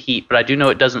increases the heat, but I do know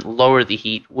it doesn't lower the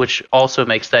heat, which also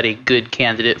makes that a good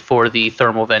candidate for the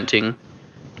thermal venting.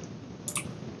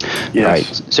 Yes. Right.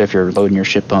 So if you're loading your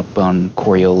ship up on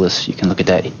Coriolis, you can look at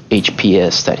that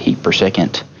HPS, that heat per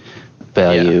second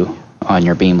value on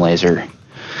your beam laser.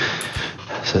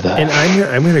 So and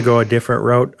I'm going to go a different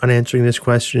route on answering this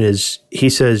question. Is he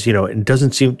says, it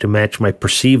doesn't seem to match my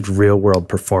perceived real world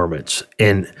performance.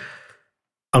 And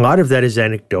a lot of that is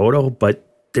anecdotal, but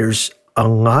there's a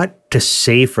lot to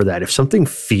say for that. If something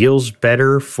feels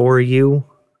better for you,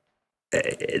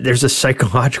 there's a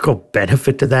psychological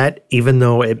benefit to that, even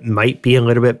though it might be a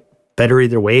little bit better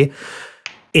either way.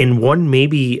 And one may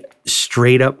be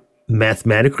straight up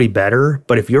mathematically better,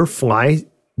 but if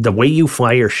the way you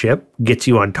fly your ship gets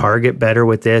you on target better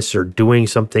with this or doing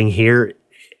something here,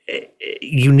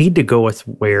 you need to go with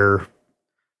where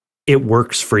it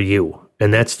works for you.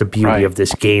 And that's the beauty of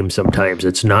this game sometimes. There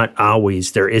is not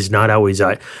always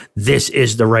this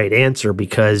is the right answer,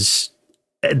 because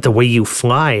the way you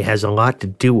fly has a lot to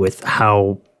do with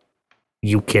how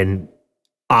you can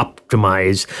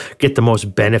optimize, get the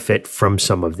most benefit from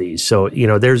some of these. So,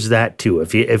 there's that too.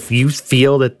 If you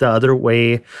feel that the other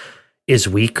way is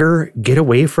weaker, get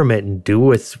away from it and do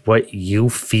with what you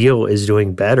feel is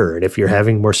doing better. And if you're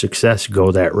having more success,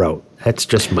 go that route. That's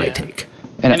just my take.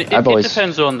 And it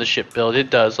depends on the ship build.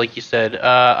 It does, like you said.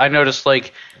 I noticed,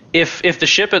 like, if the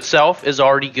ship itself is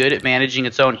already good at managing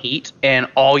its own heat, and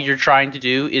all you're trying to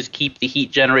do is keep the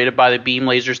heat generated by the beam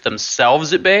lasers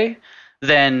themselves at bay,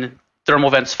 then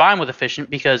thermal vent's fine with efficient,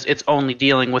 because it's only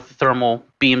dealing with the thermal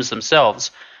beams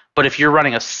themselves. But if you're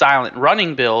running a silent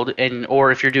running build, or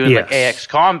if you're doing like AX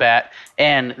combat,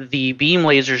 and the beam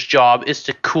laser's job is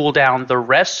to cool down the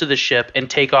rest of the ship and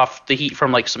take off the heat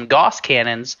from like some Gauss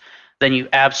cannons, then you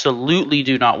absolutely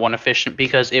do not want efficient,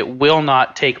 because it will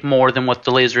not take more than what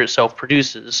the laser itself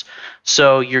produces.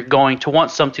 So you're going to want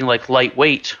something like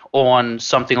lightweight on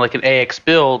something like an AX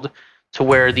build, to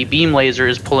where the beam laser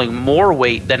is pulling more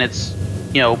weight than it's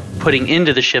putting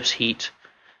into the ship's heat.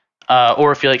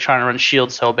 Or if you're like trying to run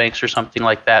shield cell banks or something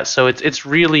like that. So it's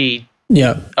really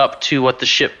up to what the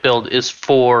ship build is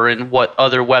for and what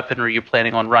other weaponry you're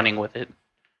planning on running with it.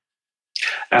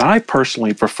 And I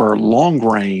personally prefer long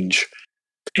range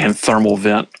and thermal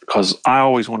vent, because I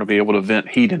always want to be able to vent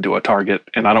heat into a target,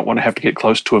 and I don't want to have to get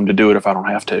close to them to do it if I don't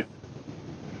have to.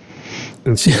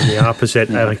 And see, on the opposite,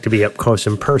 I like to be up close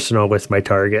and personal with my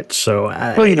targets. So,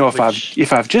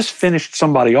 if I've just finished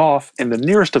somebody off and the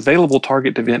nearest available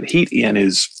target to vent heat in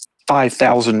is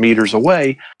 5,000 meters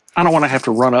away, I don't want to have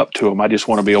to run up to them. I just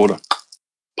want to be able to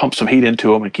pump some heat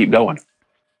into them and keep going.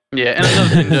 Yeah, and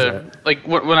another thing, like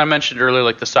when I mentioned earlier,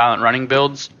 like the silent running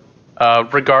builds,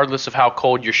 regardless of how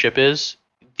cold your ship is,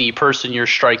 the person you're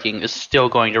striking is still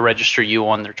going to register you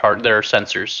on their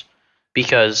sensors,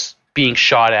 because being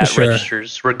shot at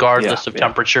registers regardless of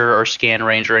temperature or scan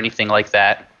range or anything like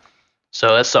that.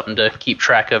 So that's something to keep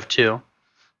track of too.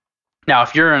 Now,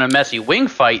 if you're in a messy wing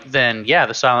fight, then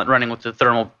the silent running with the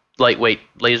thermal lightweight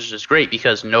lasers is great,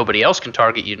 because nobody else can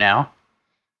target you now.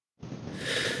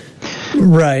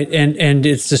 Right, and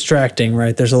it's distracting,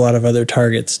 right? There's a lot of other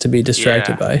targets to be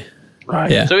distracted by.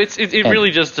 Right. Yeah. So it really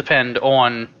just depends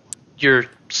on your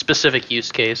specific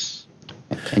use case.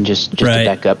 And just to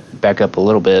back up a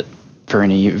little bit, for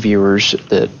any viewers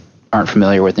that aren't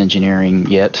familiar with engineering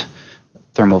yet,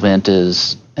 thermal vent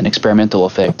is an experimental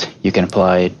effect you can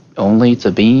apply only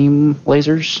to beam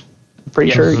lasers. I'm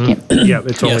pretty sure you can't. Yeah,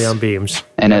 it's only on beams.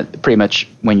 And it pretty much,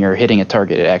 when you're hitting a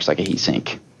target, it acts like a heat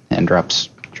sink and drops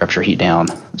your heat down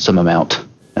some amount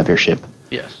of your ship.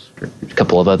 Yes. A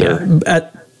couple of other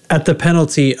at the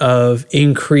penalty of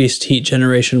increased heat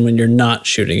generation when you're not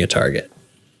shooting a target.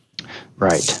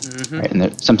 Right. Mm-hmm. Right.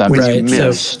 And sometimes it's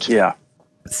missed. So,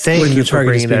 thank you for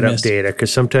bringing that up, Data,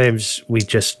 because sometimes we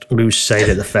just lose sight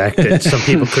of the fact that some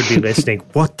people could be listening.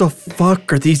 What the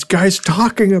fuck are these guys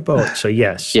talking about? So,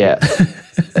 yes. Yeah.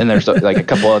 And there's like a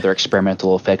couple other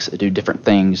experimental effects that do different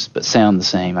things but sound the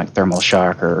same, like thermal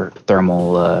shock or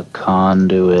thermal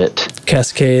conduit.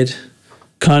 Cascade.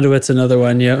 Conduit's another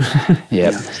one, yeah.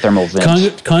 Yeah, thermal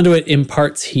vent. Conduit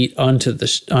imparts heat onto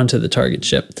the target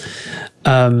ship.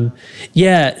 So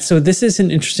this is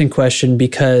an interesting question,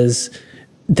 because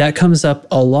that comes up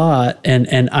a lot,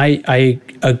 and I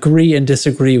agree and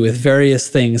disagree with various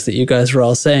things that you guys were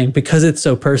all saying, because it's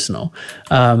so personal.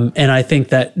 And I think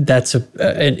that's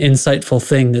an insightful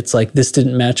thing that's like, this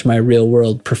didn't match my real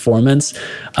world performance.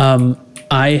 You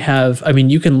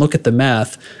can look at the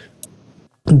math.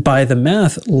 By the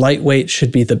math, lightweight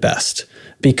should be the best,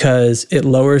 because it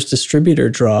lowers distributor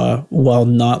draw while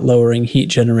not lowering heat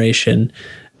generation.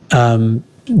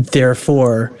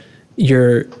 therefore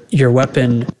your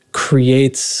weapon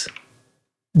creates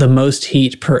the most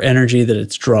heat per energy that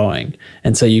it's drawing.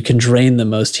 And so you can drain the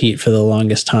most heat for the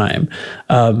longest time.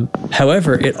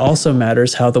 However, it also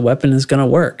matters how the weapon is going to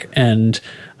work. And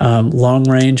long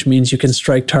range means you can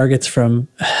strike targets from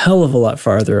a hell of a lot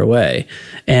farther away.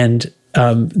 And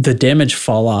the damage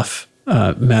fall off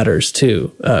matters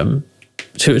too.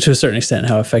 To a certain extent,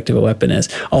 how effective a weapon is.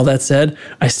 All that said,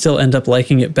 I still end up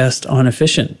liking it best on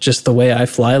efficient. Just the way I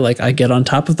fly, like I get on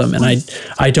top of them, and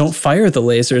I don't fire the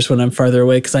lasers when I'm farther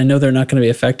away because I know they're not going to be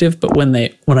effective. But when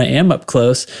I am up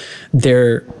close,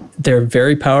 they're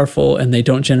very powerful and they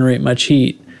don't generate much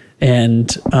heat.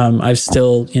 And I've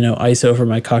still ice over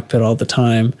my cockpit all the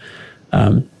time.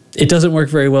 It doesn't work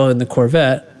very well in the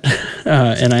Corvette,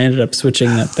 and I ended up switching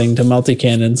that thing to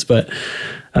multi-cannons, but.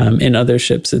 In other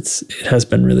ships, it has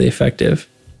been really effective.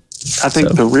 I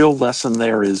think the real lesson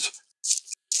there is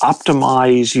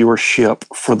optimize your ship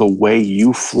for the way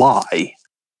you fly,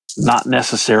 not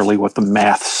necessarily what the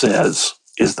math says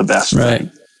is the best thing.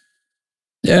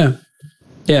 Yeah.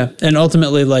 Yeah. And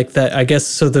ultimately, like that, I guess,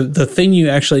 so the thing you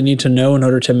actually need to know in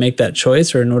order to make that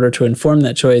choice or in order to inform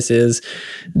that choice is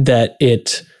that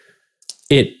it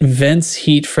vents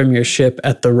heat from your ship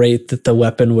at the rate that the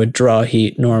weapon would draw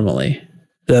heat normally.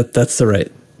 That's the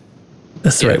right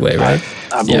way, right?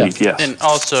 I believe, yes. And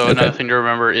also, another thing to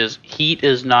remember is heat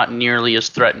is not nearly as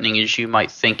threatening as you might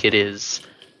think it is.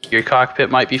 Your cockpit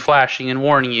might be flashing and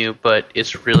warning you, but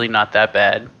it's really not that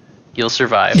bad. You'll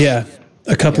survive. Yeah.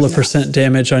 A couple of %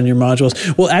 damage on your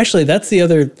modules. Well, actually, that's the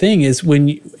other thing is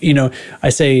when,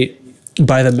 I say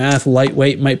by the math,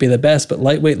 lightweight might be the best, but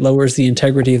lightweight lowers the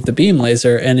integrity of the beam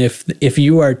laser. And if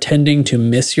you are tending to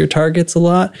miss your targets a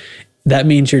lot, that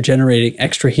means you're generating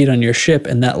extra heat on your ship,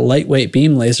 and that lightweight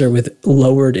beam laser with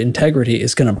lowered integrity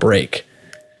is going to break.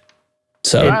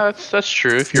 So that's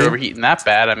true. If you're overheating that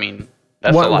bad, I mean,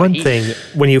 that's a lot of heat. One thing,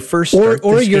 when you first start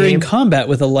or this you're game, in combat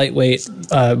with a lightweight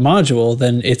module,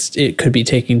 then it could be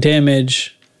taking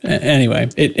damage. Anyway,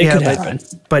 it could happen.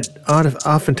 But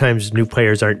oftentimes new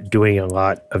players aren't doing a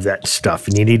lot of that stuff,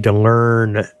 and you need to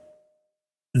learn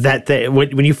that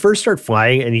when you first start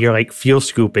flying and you're like fuel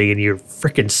scooping and you're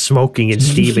freaking smoking and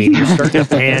steaming, and you're starting to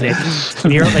panic,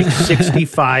 and you're at like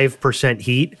 65%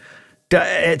 heat,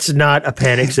 it's not a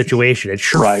panic situation. It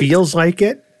sure feels like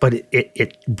it, but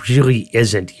it really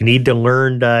isn't. You need to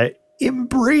learn to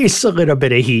embrace a little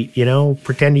bit of heat,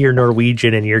 pretend you're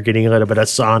Norwegian and you're getting a little bit of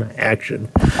sauna action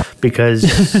because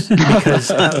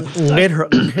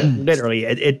literally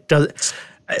it does.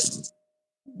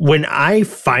 When I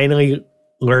finally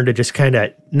learned to just kind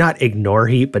of not ignore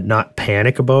heat, but not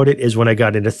panic about it is when I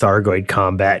got into Thargoid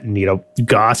combat and,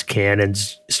 Gauss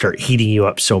cannons start heating you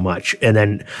up so much. And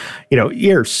then,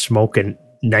 you're smoking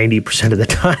 90% of the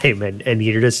time and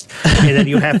you're just, and then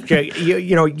you have to,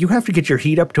 you have to get your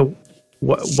heat up to,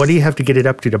 what do you have to get it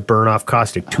up to burn off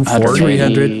caustic? 240?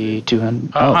 300?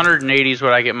 200? 180 is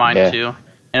what I get mine to.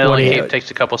 And it only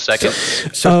takes a couple seconds.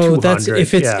 So that's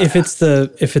if it's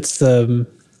the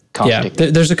caustic.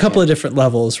 Yeah, there's a couple of different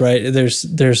levels, right?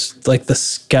 There's like the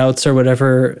scouts or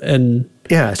whatever, and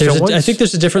I think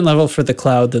there's a different level for the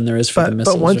cloud than there is for the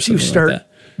missiles. But once you start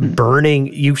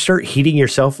burning, you start heating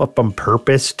yourself up on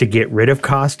purpose to get rid of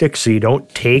caustic, so you don't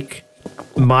take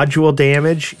module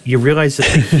damage. You realize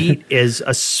that the heat is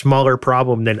a smaller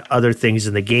problem than other things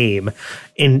in the game,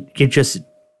 and you just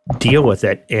deal with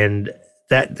it. And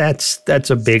that's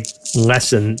a big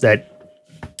lesson that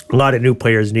a lot of new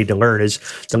players need to learn is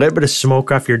the little bit of smoke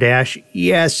off your dash.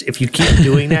 Yes, if you keep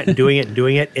doing that and doing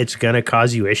it, it's going to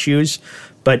cause you issues.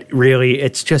 But really,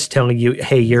 it's just telling you,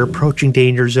 hey, you're approaching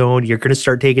danger zone. You're going to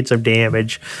start taking some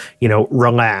damage.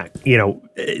 Relax.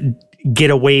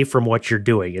 Get away from what you're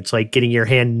doing. It's like getting your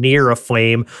hand near a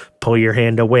flame. Pull your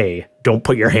hand away. Don't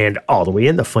put your hand all the way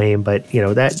in the flame. But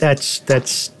that's a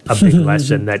big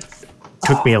lesson that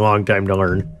took me a long time to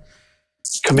learn.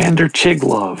 Commander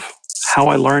Chiglove. How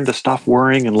I learned to stop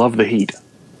worrying and love the heat.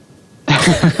 I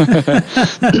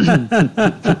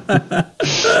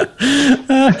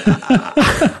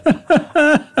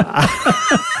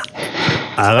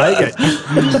like it.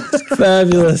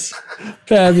 Fabulous.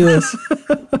 That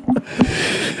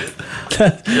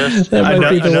might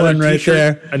be the one right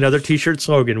there. Another t-shirt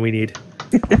slogan we need.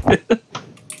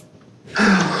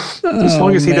 As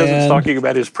long as he doesn't talking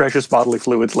about his precious bodily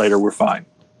fluids later, we're fine.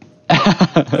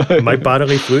 My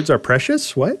bodily fluids are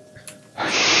precious? What?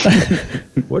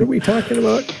 What are we talking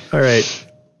about? All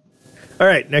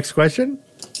right. Next question.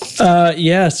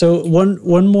 So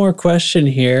one more question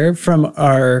here from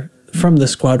the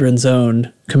Squadron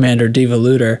Zone Commander Diva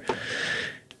Looter.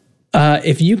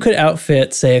 If you could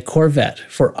outfit, say, a Corvette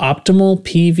for optimal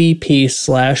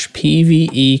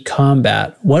PvP/PvE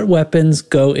combat, what weapons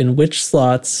go in which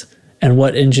slots and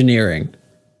what engineering?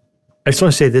 I just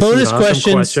want to say this Bonus is an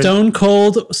awesome question. Stone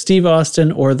Cold, Steve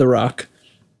Austin, or The Rock?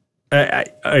 All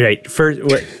right. First,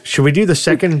 should we do the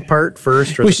second part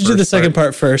first? Or We should do the second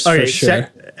part first, for sure.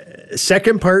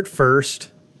 Second part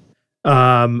first.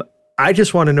 I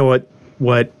just want to know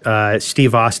what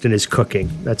Steve Austin is cooking.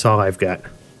 That's all I've got.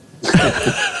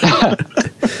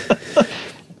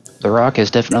 The Rock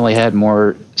has definitely had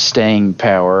more staying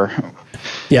power.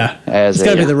 Yeah, As it's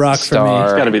got to be The Rock for me.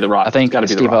 It's got to be The Rock. I think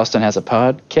Steve Austin has a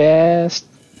podcast.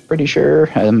 Pretty sure.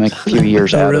 I'm a few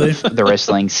years out of the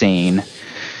wrestling scene.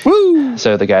 Woo!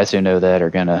 So the guys who know that are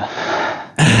gonna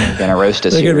roast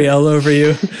us. They're here. gonna be all over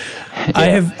you.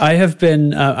 Yeah. I have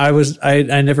been.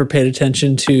 I never paid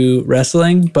attention to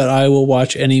wrestling, but I will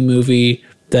watch any movie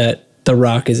that The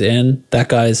Rock is in. That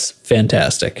guy's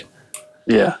fantastic.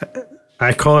 Yeah.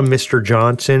 I call him Mr.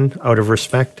 Johnson out of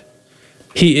respect.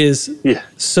 He is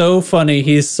so funny.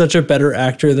 He's such a better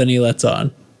actor than he lets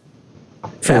on.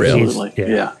 For real. Absolutely.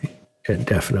 Yeah.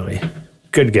 Definitely.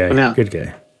 Good guy. Now, good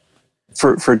guy.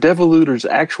 For Devoluter's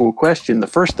actual question, the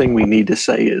first thing we need to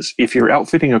say is if you're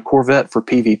outfitting a Corvette for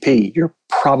PvP, you're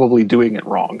probably doing it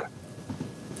wrong.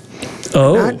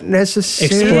 Oh, Not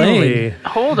necessarily. explain.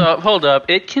 Hold up.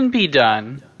 It can be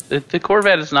done. The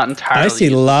Corvette is not entirely. I see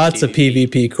used lots for of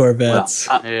PvP Corvettes.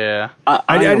 Yeah.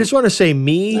 I just want to say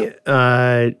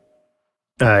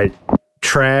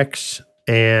Trax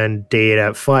and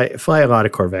Data fly a lot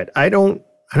of Corvette. I don't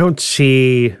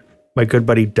see my good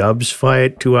buddy Dubs fly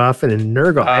it too often, and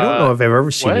Nurgle. I don't know if I've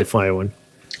ever seen you fly one.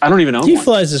 I don't even own He one.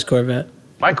 flies his Corvette.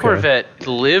 My Corvette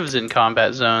lives in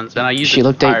combat zones, and I use it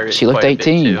to pirate She looked quite a bit,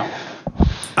 18. too.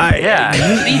 Yeah,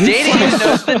 see, Data even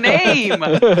knows the name.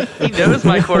 He knows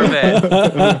my Corvette.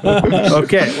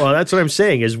 Okay, well, that's what I'm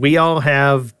saying is we all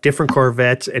have different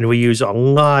Corvettes, and we use a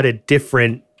lot of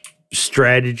different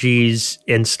strategies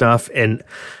and stuff. And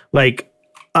like,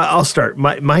 I'll start.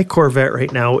 My Corvette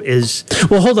right now is.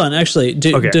 Well, hold on. Actually,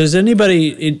 does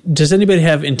anybody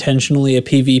have intentionally a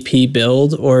PvP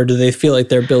build, or do they feel like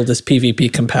their build is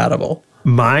PvP compatible?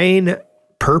 Mine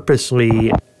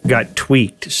purposely got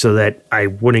tweaked so that I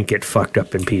wouldn't get fucked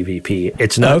up in PvP.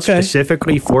 It's not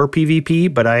specifically for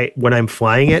PvP, but when I'm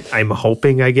flying it, I'm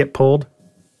hoping I get pulled.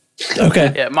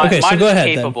 Okay. Yeah, mine so go is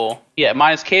ahead, capable. then. Yeah,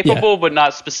 mine is capable, but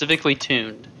not specifically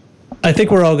tuned. I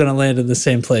think we're all going to land in the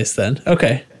same place then.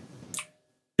 Okay.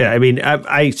 Yeah, I mean,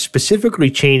 I specifically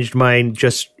changed mine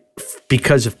just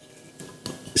because of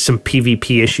some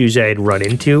PvP issues I had run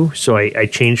into, so I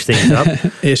changed things up.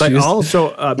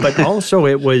 but also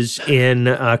it was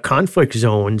in conflict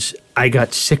zones. I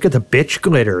got sick of the bitch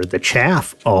glitter, the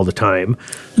chaff all the time,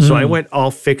 so I went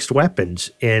all fixed weapons.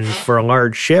 And for a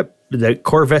large ship, the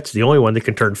Corvette's the only one that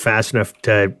can turn fast enough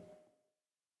to,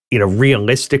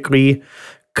 realistically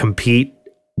compete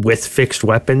with fixed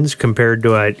weapons compared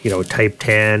to a Type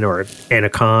 10 or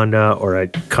Anaconda or a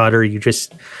Cutter.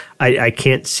 I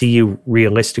can't see you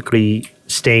realistically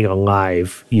staying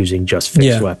alive using just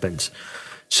fixed weapons.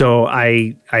 So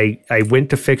I went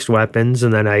to fixed weapons,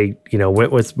 and then I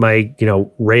went with my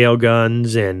rail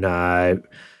guns and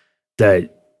the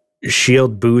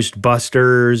shield boost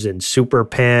busters and super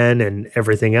pen and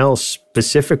everything else,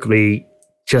 specifically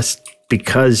just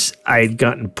because I'd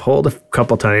gotten pulled a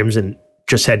couple times and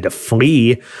just had to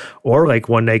flee, or like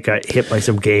one night got hit by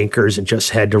some gankers and just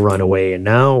had to run away. And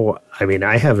now, I mean,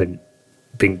 I haven't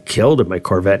been killed in my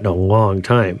Corvette in a long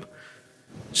time.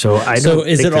 So I don't. So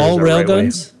is it all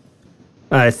railguns?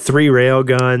 3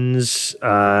 railguns.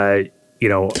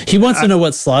 He wants to know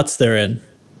what slots they're in.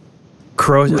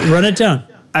 Run it down.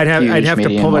 I'd have to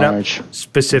pull it large. up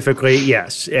specifically.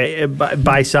 Yes,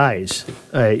 by size.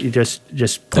 You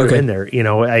just put it in there.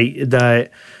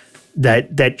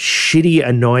 That shitty,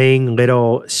 annoying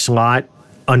little slot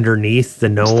underneath the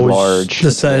nose.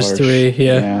 The size 3,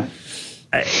 yeah.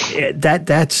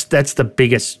 That's the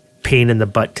biggest pain in the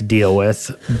butt to deal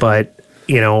with. But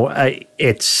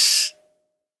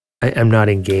I'm not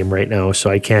in game right now,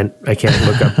 so I can't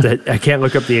look up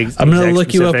the. I'm going to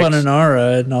look you up on an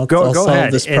Aura, and I'll solve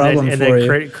ahead. this problem and for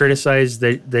then you. Criticize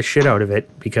the shit out of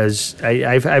it, because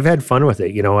I've had fun with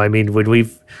it. I mean, when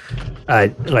we've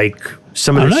like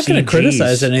some of I'm the not going to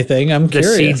criticize anything. I'm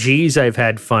curious. The CGs I've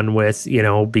had fun with,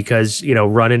 because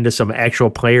run into some actual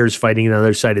players fighting the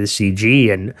other side of the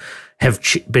CG and have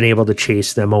been able to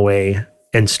chase them away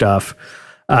and stuff.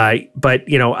 But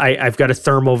I've got a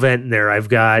thermal vent in there. I've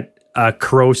got a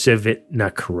corrosive. You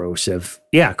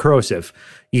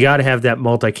got to have that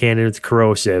multi-cannon with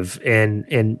corrosive,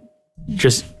 and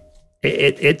just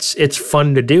It's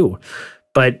fun to do.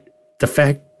 But the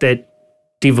fact that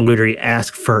Devolutory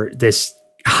asked for this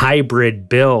hybrid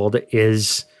build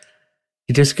is,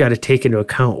 you just got to take into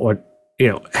account what,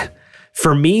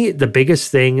 for me, the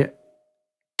biggest thing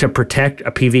to protect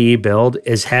a PvE build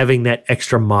is having that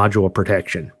extra module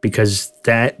protection, because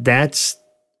that's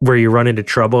where you run into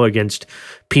trouble against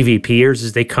PvPers,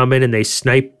 is they come in and they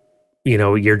snipe,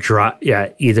 your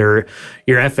either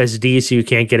your FSD so you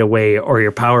can't get away, or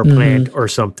your power plant or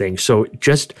something. So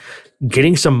just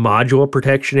getting some module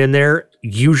protection in there,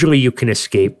 usually you can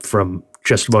escape from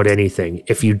just about anything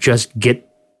if you just get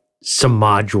some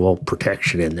module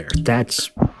protection in there.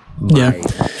 That's my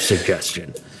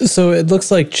suggestion. So it looks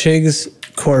like Chig's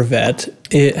Corvette,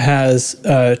 it has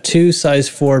 2 size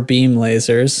 4 beam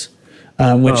lasers,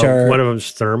 which are... One of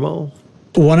them's thermal?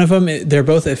 One of them, they're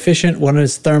both efficient. One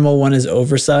is thermal, one is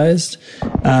oversized.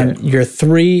 Your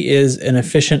 3 is an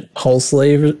efficient pulse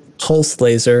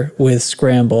laser with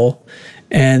scramble.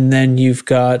 And then you've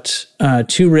got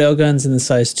 2 railguns in the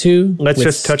size 2. Let's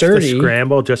just touch the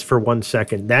scramble just for 1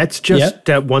 second. That's just,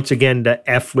 once again, the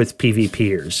F with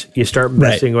PvPers. You start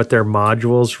messing with their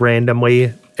modules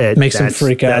randomly. Makes them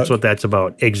freak out. That's what that's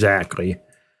about. Exactly.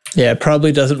 Yeah, it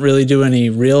probably doesn't really do any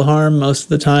real harm most of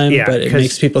the time, but it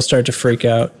makes people start to freak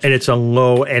out. And it's a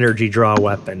low energy draw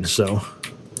weapon, so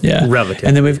relative.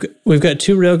 And then we've got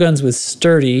 2 railguns with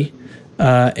Sturdy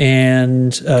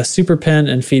and Super Pen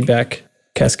and Feedback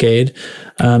Cascade.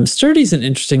 Sturdy's an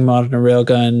interesting mod on a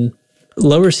railgun.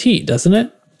 Lowers heat, doesn't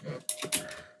it?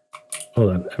 Hold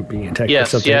on, I'm being attacked.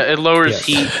 Yes, it lowers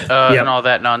heat and all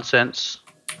that nonsense.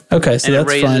 Okay, so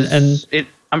that's fun. And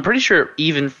I'm pretty sure it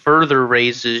even further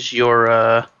raises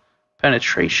your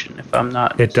penetration, if I'm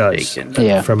not mistaken. Does.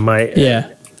 Yeah. From my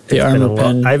the armor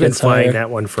pen. I've been flying that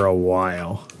one for a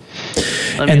while.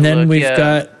 And then we've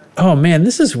got, oh man,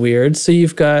 this is weird. So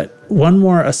you've got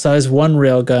a size 1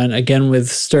 railgun, again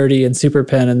with Sturdy and Super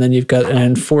Pen, and then you've got an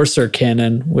Enforcer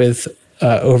cannon with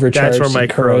overcharged. That's where my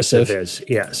corrosive is,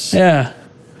 yes. Yeah.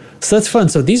 So that's fun.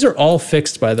 So these are all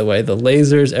fixed, by the way. The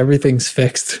lasers, everything's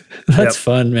fixed. That's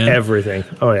fun, man. Everything.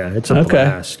 Oh, yeah. It's a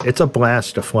blast. It's a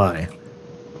blast to fly.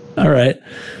 All right.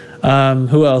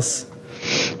 Who else?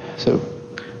 So,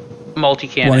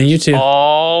 multi-cannons. One of you two.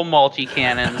 All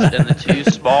multi-cannons, and the 2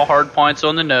 small hard points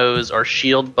on the nose are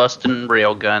shield-busting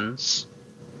railguns.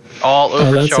 All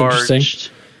overcharged. That's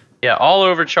interesting. Yeah, all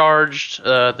overcharged.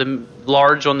 The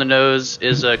large on the nose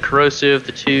is corrosive.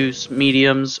 The 2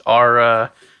 mediums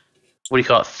are...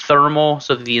 thermal,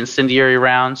 so the incendiary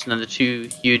rounds, and then the 2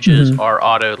 huges are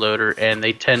auto loader, and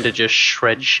they tend to just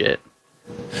shred shit.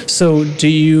 So do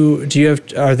you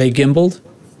are they gimbaled?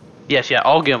 Yes,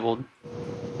 all gimbaled.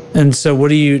 And so what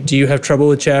do you have trouble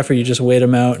with chaff, or you just wait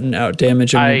them out and out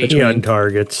damage them in between? On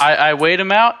targets. I wait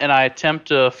them out, and I attempt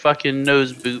to fucking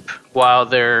nose boop while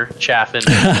they're chaffing.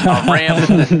 I'll ram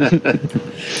them.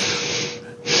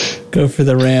 Go for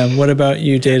the ram. What about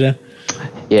you, Data?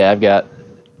 Yeah, I've got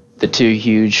the 2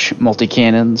 huge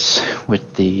multi-cannons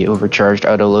with the overcharged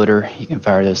autoloader. You can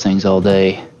fire those things all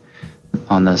day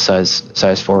on the size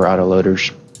 4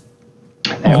 autoloaders.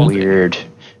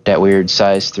 That weird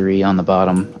size 3 on the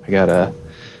bottom. I got a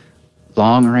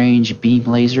long-range beam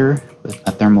laser with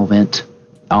a thermal vent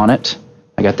on it.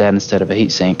 I got that instead of a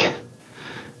heat sink,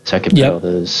 so I could put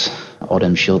all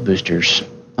them shield boosters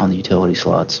on the utility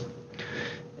slots.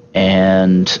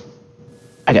 And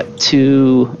I got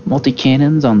 2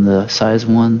 multi-cannons on the size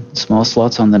 1 small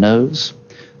slots on the nose.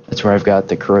 That's where I've got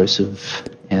the corrosive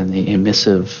and the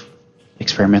emissive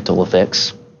experimental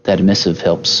effects. That emissive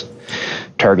helps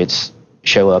targets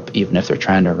show up even if they're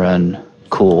trying to run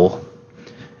cool.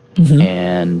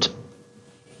 And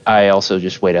I also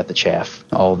just wait out the chaff.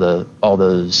 All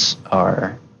those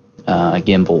are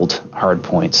gimbaled hard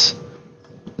points,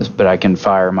 but I can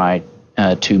fire my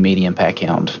 2 medium pack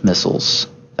hound missiles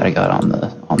that I got on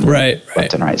the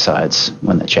left and right sides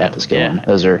when the chaff is going. Yeah.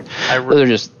 Those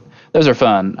are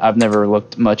fun. I've never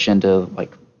looked much into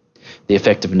like the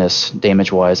effectiveness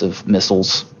damage wise of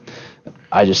missiles.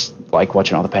 I just like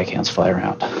watching all the pack hounds fly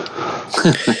around.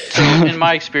 So in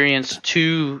my experience,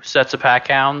 2 sets of pack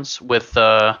hounds with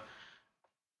the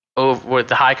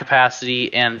high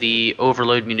capacity and the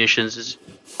overload munitions is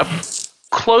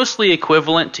closely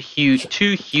equivalent to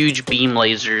 2 huge beam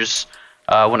lasers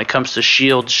when it comes to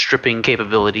shield stripping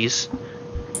capabilities.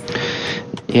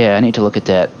 Yeah, I need to look at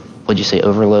that. What'd you say,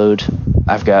 overload?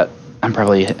 I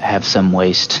probably have some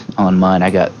waste on mine.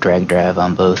 I got drag drive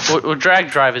on both. Well,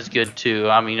 drag drive is good too.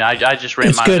 I mean, I just ran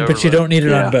mine. It's good, but you don't need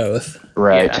it on both.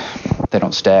 Right. They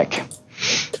don't stack.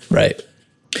 Right.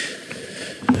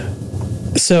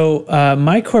 So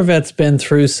my Corvette's been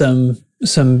through some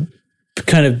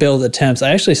kind of build attempts,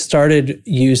 I actually started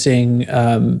using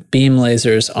beam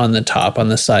lasers on the top, on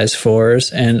the size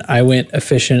 4s, and I went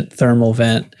efficient thermal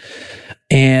vent.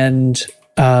 And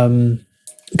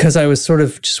because I was sort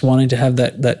of just wanting to have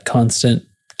that constant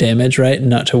damage, right, and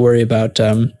not to worry about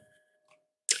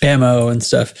ammo and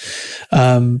stuff.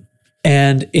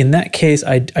 And in that case,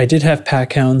 I did have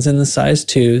pack hounds in the size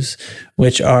 2s,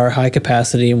 which are high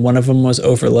capacity, and one of them was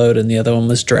overload and the other one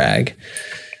was drag.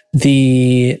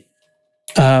 The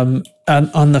on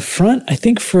the front, I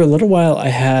think for a little while I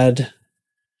had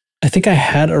a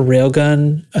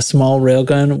railgun, a small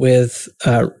railgun with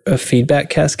a feedback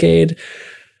cascade,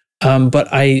 but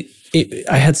I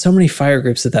had so many fire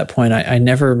groups at that point, I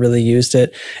never really used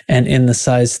it. And in the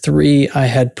size 3, I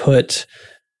had put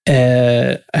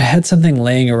I had something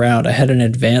laying around. I had an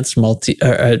advanced advanced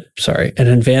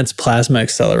plasma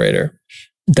accelerator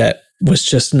that was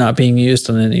just not being used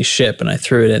on any ship, and I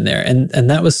threw it in there. And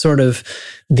that was sort of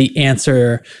the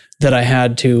answer that I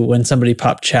had to when somebody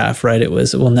popped chaff, right? It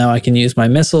was, well, now I can use my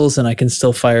missiles and I can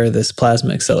still fire this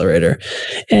plasma accelerator.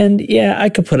 And yeah, I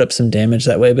could put up some damage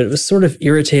that way, but it was sort of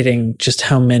irritating just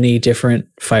how many different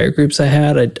fire groups I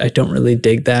had. I don't really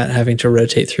dig that, having to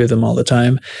rotate through them all the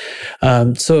time.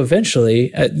 So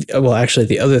eventually, actually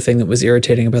the other thing that was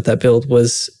irritating about that build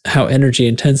was how energy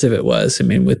intensive it was. I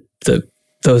mean, with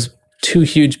those 2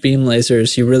 huge beam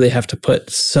lasers, you really have to put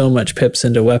so much pips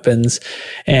into weapons,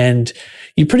 and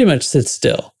you pretty much sit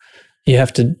still. You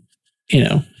have to,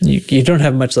 you don't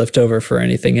have much left over for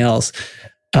anything else.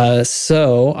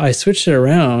 So I switched it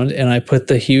around and I put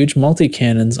the huge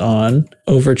multi-cannons on,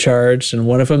 overcharged, and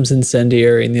one of them's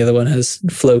incendiary and the other one has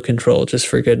flow control just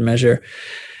for good measure.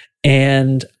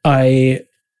 And I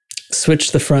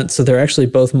switched the front, so they're actually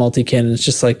both multi-cannons,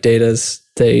 just like Data's.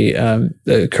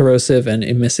 The corrosive and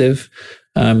emissive,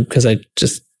 because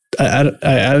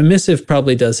emissive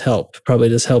probably does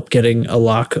help getting a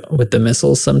lock with the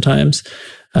missiles sometimes.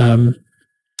 So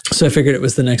I figured it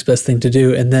was the next best thing to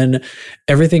do. And then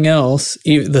everything else,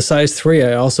 the size 3,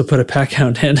 I also put a pack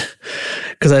hound in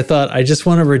because I thought I just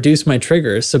want to reduce my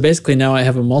triggers. So basically now I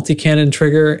have a multi-cannon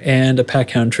trigger and a pack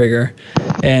hound trigger.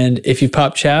 And if you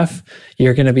pop chaff,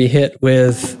 you're going to be hit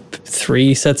with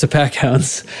 3 sets of pack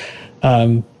hounds.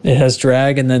 It has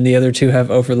drag, and then the other 2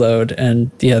 have overload, and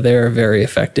yeah, they're very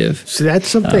effective. So that's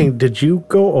something. Did you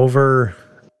go over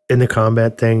in the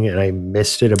combat thing, and I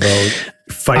missed it, about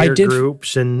fire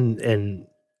groups and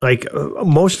like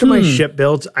most of my ship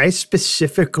builds? I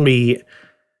specifically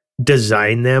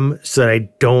design them so that I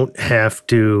don't have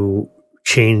to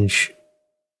change.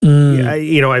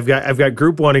 I've got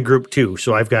group 1 and group 2,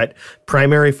 so I've got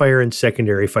primary fire and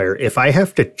secondary fire. If I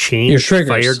have to change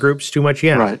fire groups too much,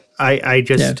 right. I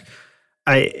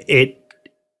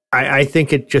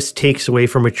think it just takes away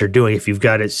from what you're doing. If you've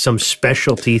got some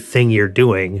specialty thing you're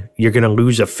doing, you're going to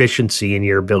lose efficiency in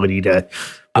your ability to,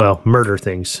 murder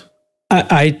things.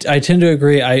 I tend to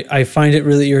agree. I find it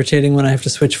really irritating when I have to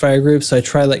switch fire groups, so I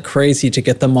try like crazy to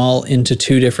get them all into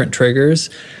 2 different triggers.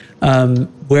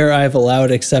 Where I've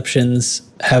allowed exceptions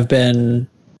have been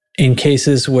in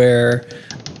cases where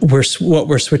what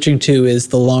we're switching to is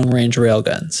the long-range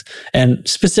railguns, and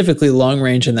specifically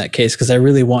long-range in that case because I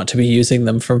really want to be using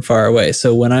them from far away.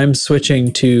 So when I'm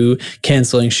switching to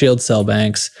canceling shield cell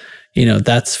banks,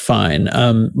 that's fine.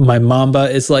 My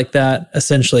Mamba is like that.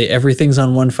 Essentially, everything's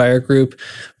on one fire group,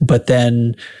 but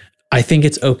then I think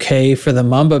it's okay for the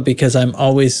Mamba because I'm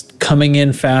always coming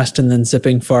in fast and then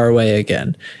zipping far away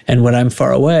again. And when I'm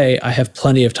far away, I have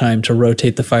plenty of time to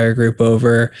rotate the fire group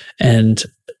over and,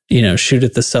 shoot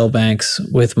at the cell banks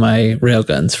with my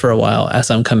railguns for a while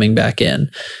as I'm coming back in.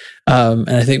 And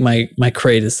I think my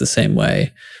crate is the same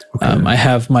way. Okay. I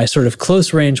have my sort of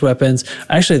close range weapons.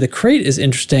 Actually, the crate is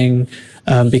interesting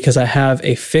because I have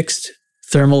a fixed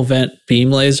thermal vent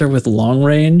beam laser with long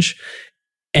range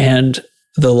and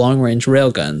the long-range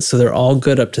railguns. So they're all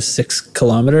good up to 6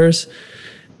 kilometers.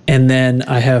 And then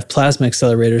I have plasma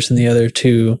accelerators in the other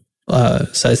 2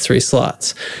 size 3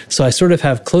 slots. So I sort of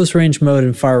have close-range mode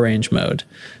and far-range mode.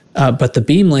 But the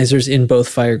beam laser's in both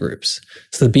fire groups.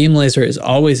 So the beam laser is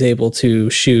always able to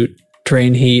shoot,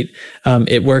 drain heat.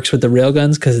 It works with the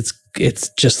railguns because it's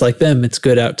just like them. It's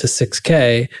good out to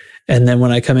 6K. And then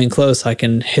when I come in close, I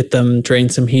can hit them, drain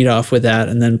some heat off with that,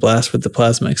 and then blast with the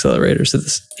plasma accelerators. So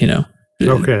this,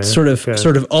 sort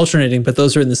of alternating, but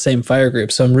those are in the same fire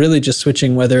group. So I'm really just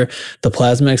switching whether the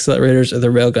plasma accelerators or the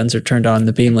railguns are turned on.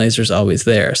 The beam laser's always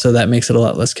there. So that makes it a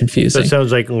lot less confusing. So it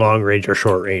sounds like long range or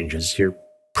short range is your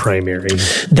primary.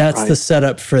 That's the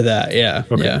setup for that. Yeah.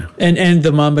 Okay. Yeah. And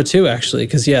the Mamba too, actually,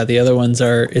 because the other ones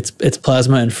are it's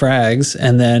plasma and frags,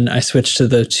 and then I switched to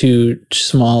the 2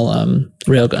 small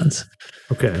railguns.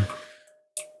 Okay.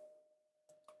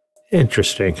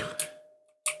 Interesting.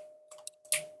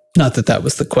 Not that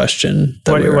was the question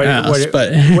that we were asked,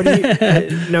 but what do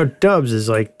you, now Dubs is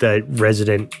like the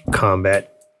resident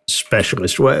combat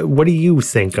specialist. What do you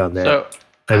think on that? So,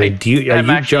 I mean, are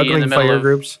you juggling fire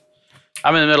groups?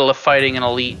 I'm in the middle of fighting an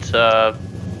elite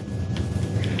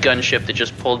gunship that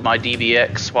just pulled my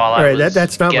DBX while I was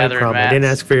that's not my problem. mats. I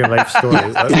didn't ask for your life story.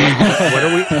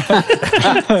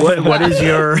 What is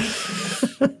your...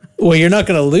 Well, you're not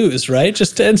going to lose, right?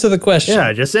 Just to answer the question.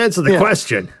 Yeah, just answer the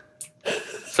question.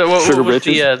 So what's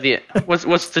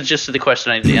the gist of the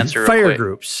question I need to answer? Fire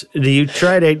groups. Do you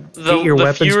try to get your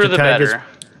weapons fewer to the tie better.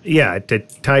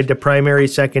 tied to primary,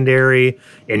 secondary,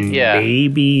 and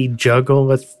maybe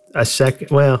juggle a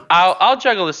second? Well, I'll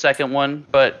juggle the second one,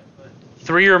 but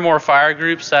 3 or more fire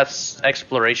groups, that's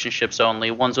exploration ships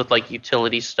only. Ones with like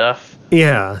utility stuff.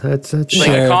 Yeah, that's like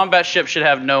a combat ship should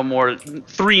have no more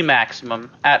 3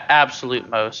 maximum at absolute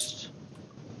most.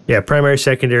 Yeah, primary,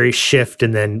 secondary, shift,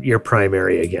 and then your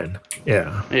primary again.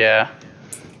 Yeah. Yeah.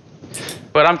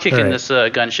 But I'm kicking this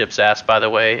gunship's ass, by the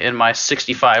way, in my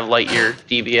 65 Lightyear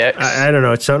DBX. I don't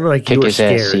know. It sounded like you were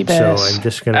scared, so I'm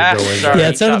just going to go in. Sorry, yeah,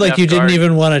 it sounded like you didn't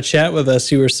even want to chat with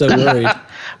us. You were so worried.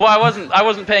 Well, I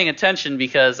wasn't paying attention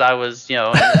because I was, in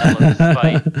the middle of this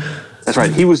fight. That's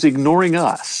right. He was ignoring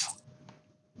us.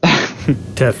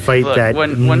 To fight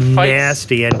when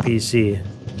nasty NPC.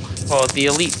 Well, the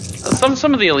elite...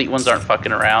 Some of the elite ones aren't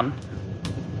fucking around.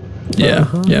 Yeah,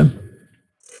 yeah.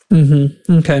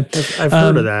 Mm-hmm. Okay. I've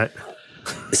heard of that.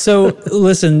 So,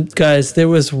 listen, guys, there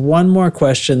was one more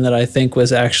question that I think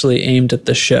was actually aimed at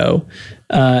the show,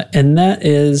 and that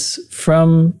is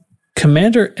from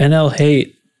Commander NL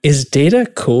Hate. Is Data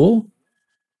cool?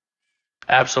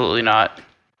 Absolutely not.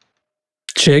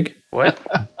 Chig? What?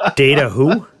 Data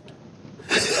who?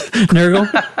 Nurgle?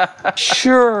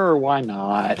 Sure, why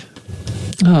not?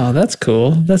 Oh, that's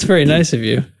cool. That's very nice of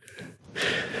you.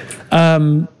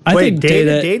 I think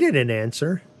Data didn't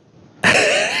answer.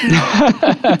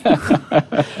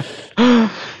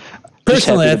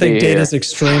 Personally, I think Data is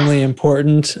extremely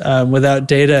important. Without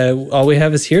Data, all we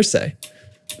have is hearsay.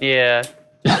 Yeah.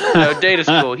 No, Data's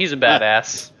cool. He's a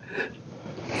badass.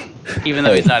 Even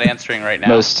though he's not answering right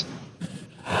now.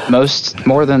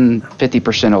 More than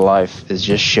 50% of life is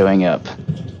just showing up.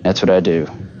 That's what I do.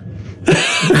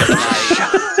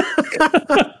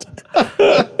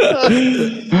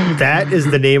 That is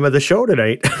the name of the show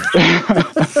tonight.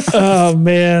 Oh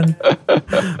man!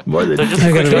 More than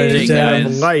I gotta write it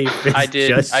down. Life is I did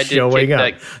just showing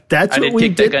up. That's what we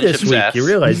did this week. Ass. You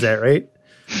realize that, right?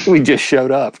 We just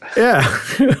showed up. Yeah,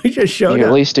 we just showed up. You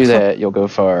at least do that, you'll go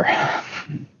far.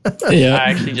 Yeah.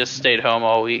 I actually just stayed home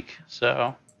all week,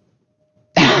 so.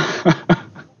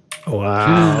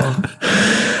 Wow.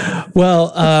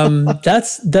 Well,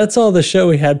 that's all the show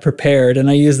we had prepared, and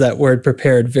I use that word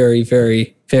prepared very,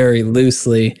 very, very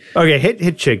loosely. Okay, hit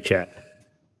Chig Chat.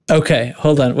 Okay,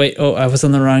 hold on. Wait. Oh, I was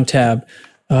on the wrong tab.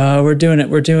 We're doing it.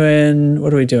 What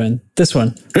are we doing? This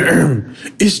one.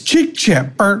 It's Chig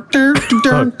Chat.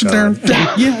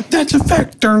 Yeah, that's a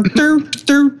fact.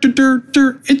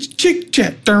 It's Chig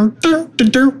Chat.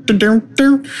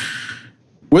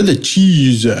 Where the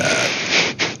cheese at?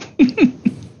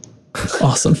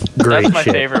 Awesome. Great That's my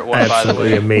shit. favorite one, Absolutely by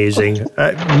the way. Amazing.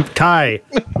 Ty,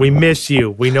 we miss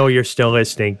you. We know you're still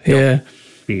listening. Yeah.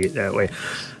 Be it that way.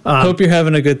 Hope you're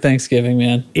having a good Thanksgiving,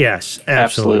 man. Yes,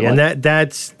 absolutely. And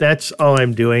that's all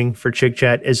I'm doing for Chig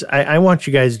Chat is I want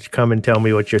you guys to come and tell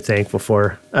me what you're thankful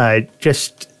for.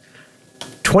 Just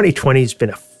 2020 has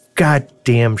been a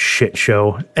goddamn shit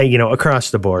show, across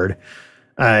the board.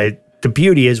 The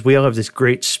beauty is we all have this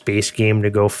great space game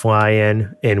to go fly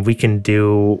in, and we can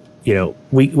do,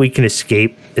 we can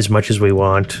escape as much as we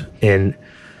want, and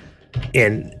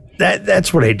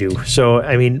that's what I do. So,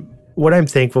 I mean, what I'm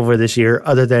thankful for this year,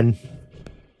 other than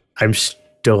I'm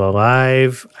still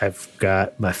alive, I've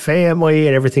got my family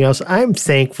and everything else, I'm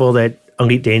thankful that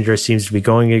Elite Dangerous seems to be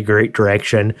going in a great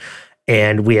direction,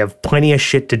 and we have plenty of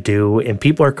shit to do, and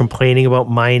people are complaining about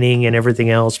mining and everything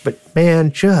else, but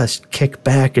man, just kick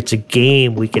back. It's a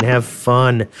game. We can have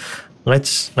fun.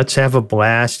 Let's have a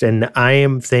blast. And I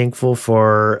am thankful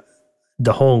for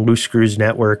the whole Loose Screws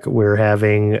network. We're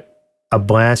having a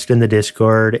blast in the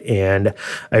Discord, and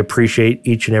I appreciate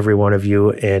each and every one of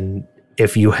you. And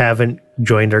if you haven't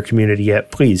joined our community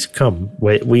yet, please come.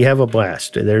 We have a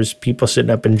blast. There's people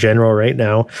sitting up in general right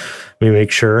now. Let me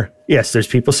make sure. Yes, there's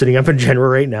people sitting up in general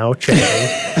right now chatting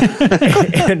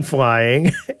and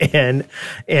flying. And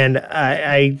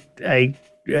I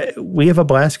we have a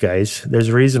blast, guys. There's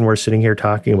a reason we're sitting here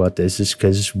talking about this is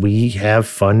because we have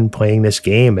fun playing this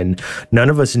game, and none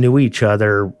of us knew each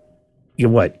other.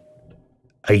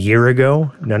 A year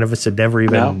ago? None of us had never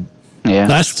even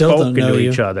I still don't spoken know to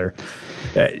you. each other.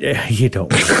 You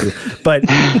don't want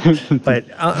to. But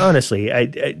honestly,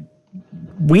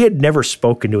 we had never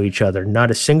spoken to each other.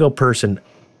 Not a single person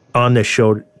on this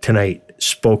show tonight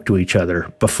spoke to each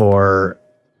other before.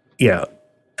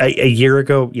 A year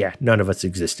ago, none of us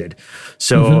existed.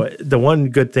 So the one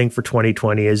good thing for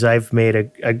 2020 is I've made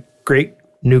a great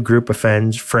new group of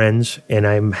friends, and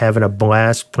I'm having a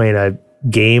blast playing a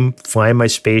game, flying my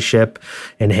spaceship,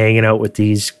 and hanging out with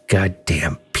these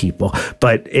goddamn people.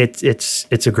 But it's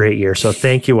a great year. So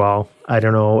thank you all. I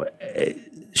don't know.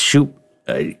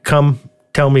 Come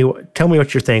tell me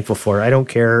what you're thankful for. I don't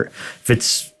care if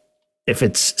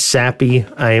it's sappy.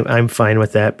 I'm fine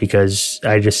with that because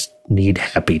I just need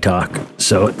happy talk.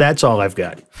 So that's all I've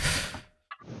got.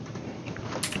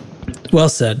 Well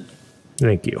said.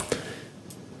 Thank you.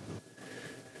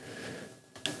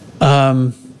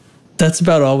 That's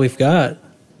about all we've got.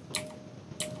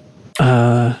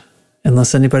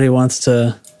 Unless anybody wants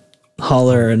to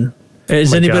holler, and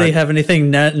does anybody have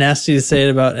anything nasty to say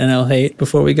about NL Hate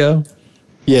before we go?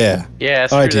 Yeah. Yeah,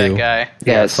 I screw do. that guy.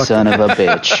 Yeah, son of a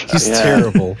bitch. He's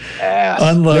terrible.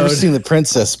 Unload. Never seen The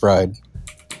Princess Bride.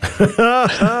 Is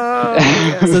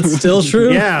that still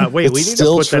true? Yeah, wait, It's we need to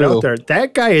still put that true. out there.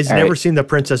 That guy has All never right. seen The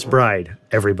Princess Bride,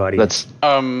 everybody. That's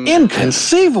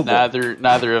Inconceivable.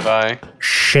 Neither have I.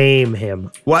 Shame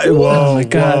him. What? Oh Whoa, my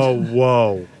God.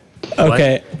 whoa.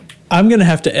 Okay. I'm going to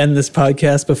have to end this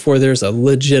podcast before there's a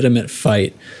legitimate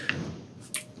fight.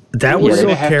 That was Yeah, so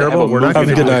they have to have terrible. a We're not movie going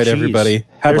to Good do night, cheese. everybody.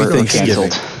 Happy There's no we're Thanksgiving.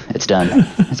 canceled. It's done.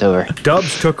 It's over.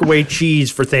 Dubs took away cheese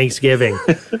for Thanksgiving.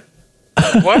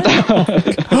 What?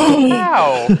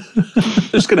 Wow.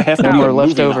 There's going to have to No be more a movie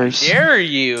leftovers. Dare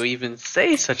you even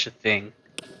say such a thing?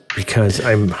 Because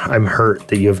I'm hurt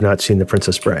that you have not seen The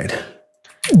Princess Bride.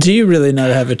 Do you really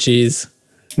not have a cheese?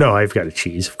 No, I've got a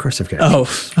cheese. Of course I've got a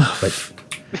cheese. Oh, But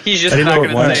He's just I didn't not know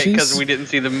going what to say it cheese? because we didn't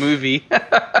see the movie.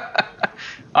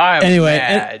 I'm Anyway,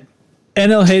 mad.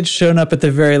 NLH showing up at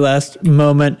the very last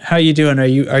moment. How you doing? Are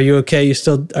you okay?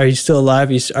 Are you still alive?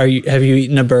 Have you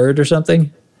eaten a bird or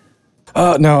something?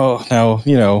 No,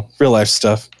 real life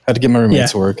stuff. Had to get my roommates Yeah.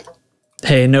 to work.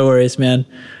 Hey, no worries, man.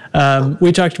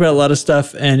 We talked about a lot of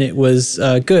stuff, and it was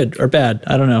good or bad.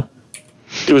 I don't know.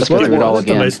 It was Let's good. do it all let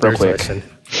the again, real listeners quick. listen.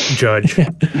 Judge.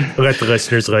 Let the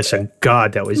listeners listen.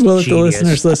 God, that was We'll let the genius.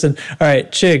 listeners listen. All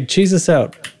right, Chig, cheese us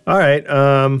out. All right.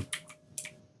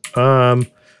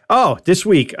 This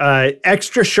week,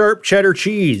 extra sharp cheddar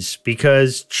cheese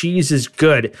because cheese is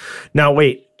good. Now,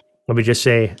 wait. Let me just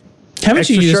say. Haven't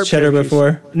you extra used sharp cheddar cheese.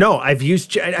 before? No, I've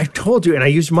used. I told you, and I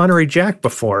used Monterey Jack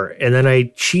before, and then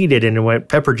I cheated and went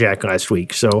pepper jack last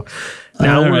week. So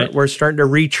now All right. we're starting to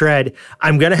retread.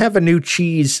 I'm gonna have a new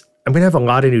cheese. I'm gonna have a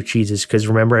lot of new cheeses because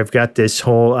remember, I've got this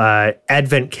whole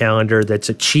Advent calendar that's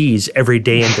a cheese every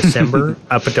day in December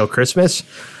up until Christmas.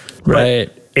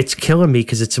 Right. It's killing me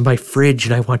because it's in my fridge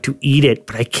and I want to eat it,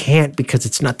 but I can't because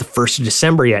it's not the 1st of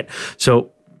December yet. So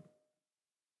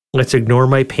let's ignore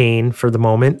my pain for the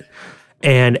moment.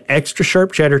 And extra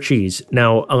sharp cheddar cheese.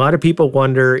 Now, a lot of people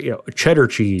wonder, cheddar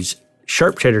cheese,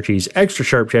 sharp cheddar cheese, extra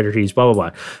sharp cheddar cheese, blah, blah,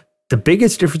 blah. The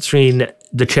biggest difference between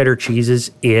the cheddar cheeses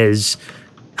is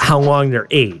how long they're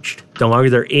aged. The longer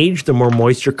they're aged, the more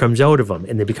moisture comes out of them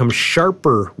and they become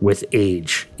sharper with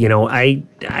age.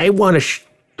 I want a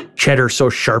cheddar so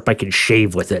sharp I can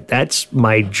shave with it. That's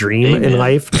my dream in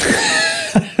life.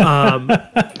 It's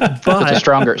But a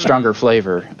stronger flavor. A stronger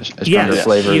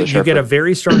flavor. you get a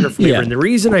very stronger flavor. Yeah. And the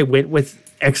reason I went with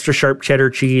extra sharp cheddar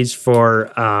cheese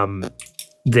for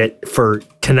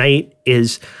tonight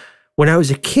is when I was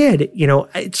a kid,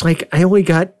 it's like I only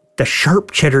got the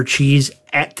sharp cheddar cheese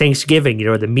at Thanksgiving,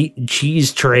 the meat and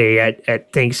cheese tray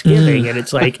at Thanksgiving. And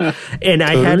it's like, and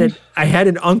I had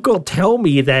an uncle tell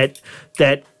me that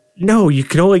no, you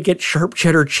can only get sharp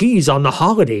cheddar cheese on the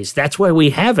holidays. That's why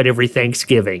we have it every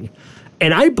Thanksgiving.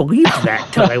 And I believed that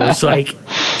till I was like,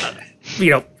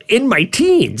 in my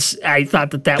teens. I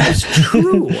thought that was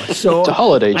true. So It's a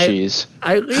holiday cheese.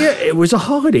 it was a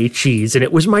holiday cheese, and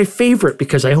it was my favorite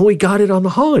because I only got it on the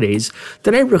holidays.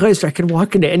 Then I realized I could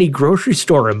walk into any grocery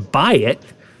store and buy it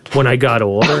when I got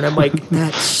older, and I'm like,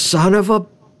 that son of a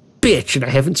bitch, and I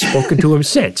haven't spoken to him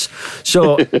since.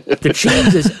 So the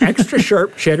cheese is extra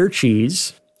sharp cheddar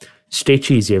cheese. Stay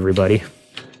cheesy, everybody.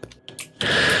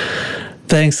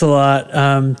 Thanks a lot.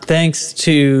 Thanks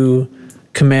to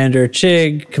Commander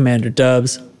Chig, Commander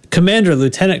Dubs, Commander,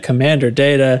 Lieutenant Commander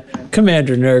Data,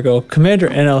 Commander Nurgle, Commander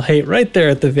NL Hate right there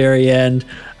at the very end.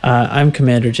 I'm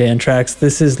Commander Jantrax.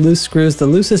 This is Loose Screws, the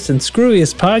loosest and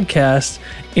screwiest podcast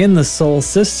in the Sol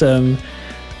system,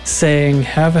 saying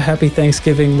have a happy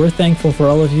Thanksgiving. We're thankful for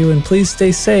all of you, and please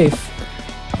stay safe.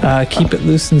 Keep it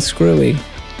loose and screwy.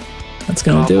 That's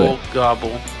going to do it.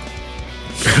 Gobble.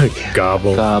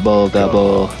 Gobble. Gobble,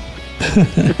 gobble.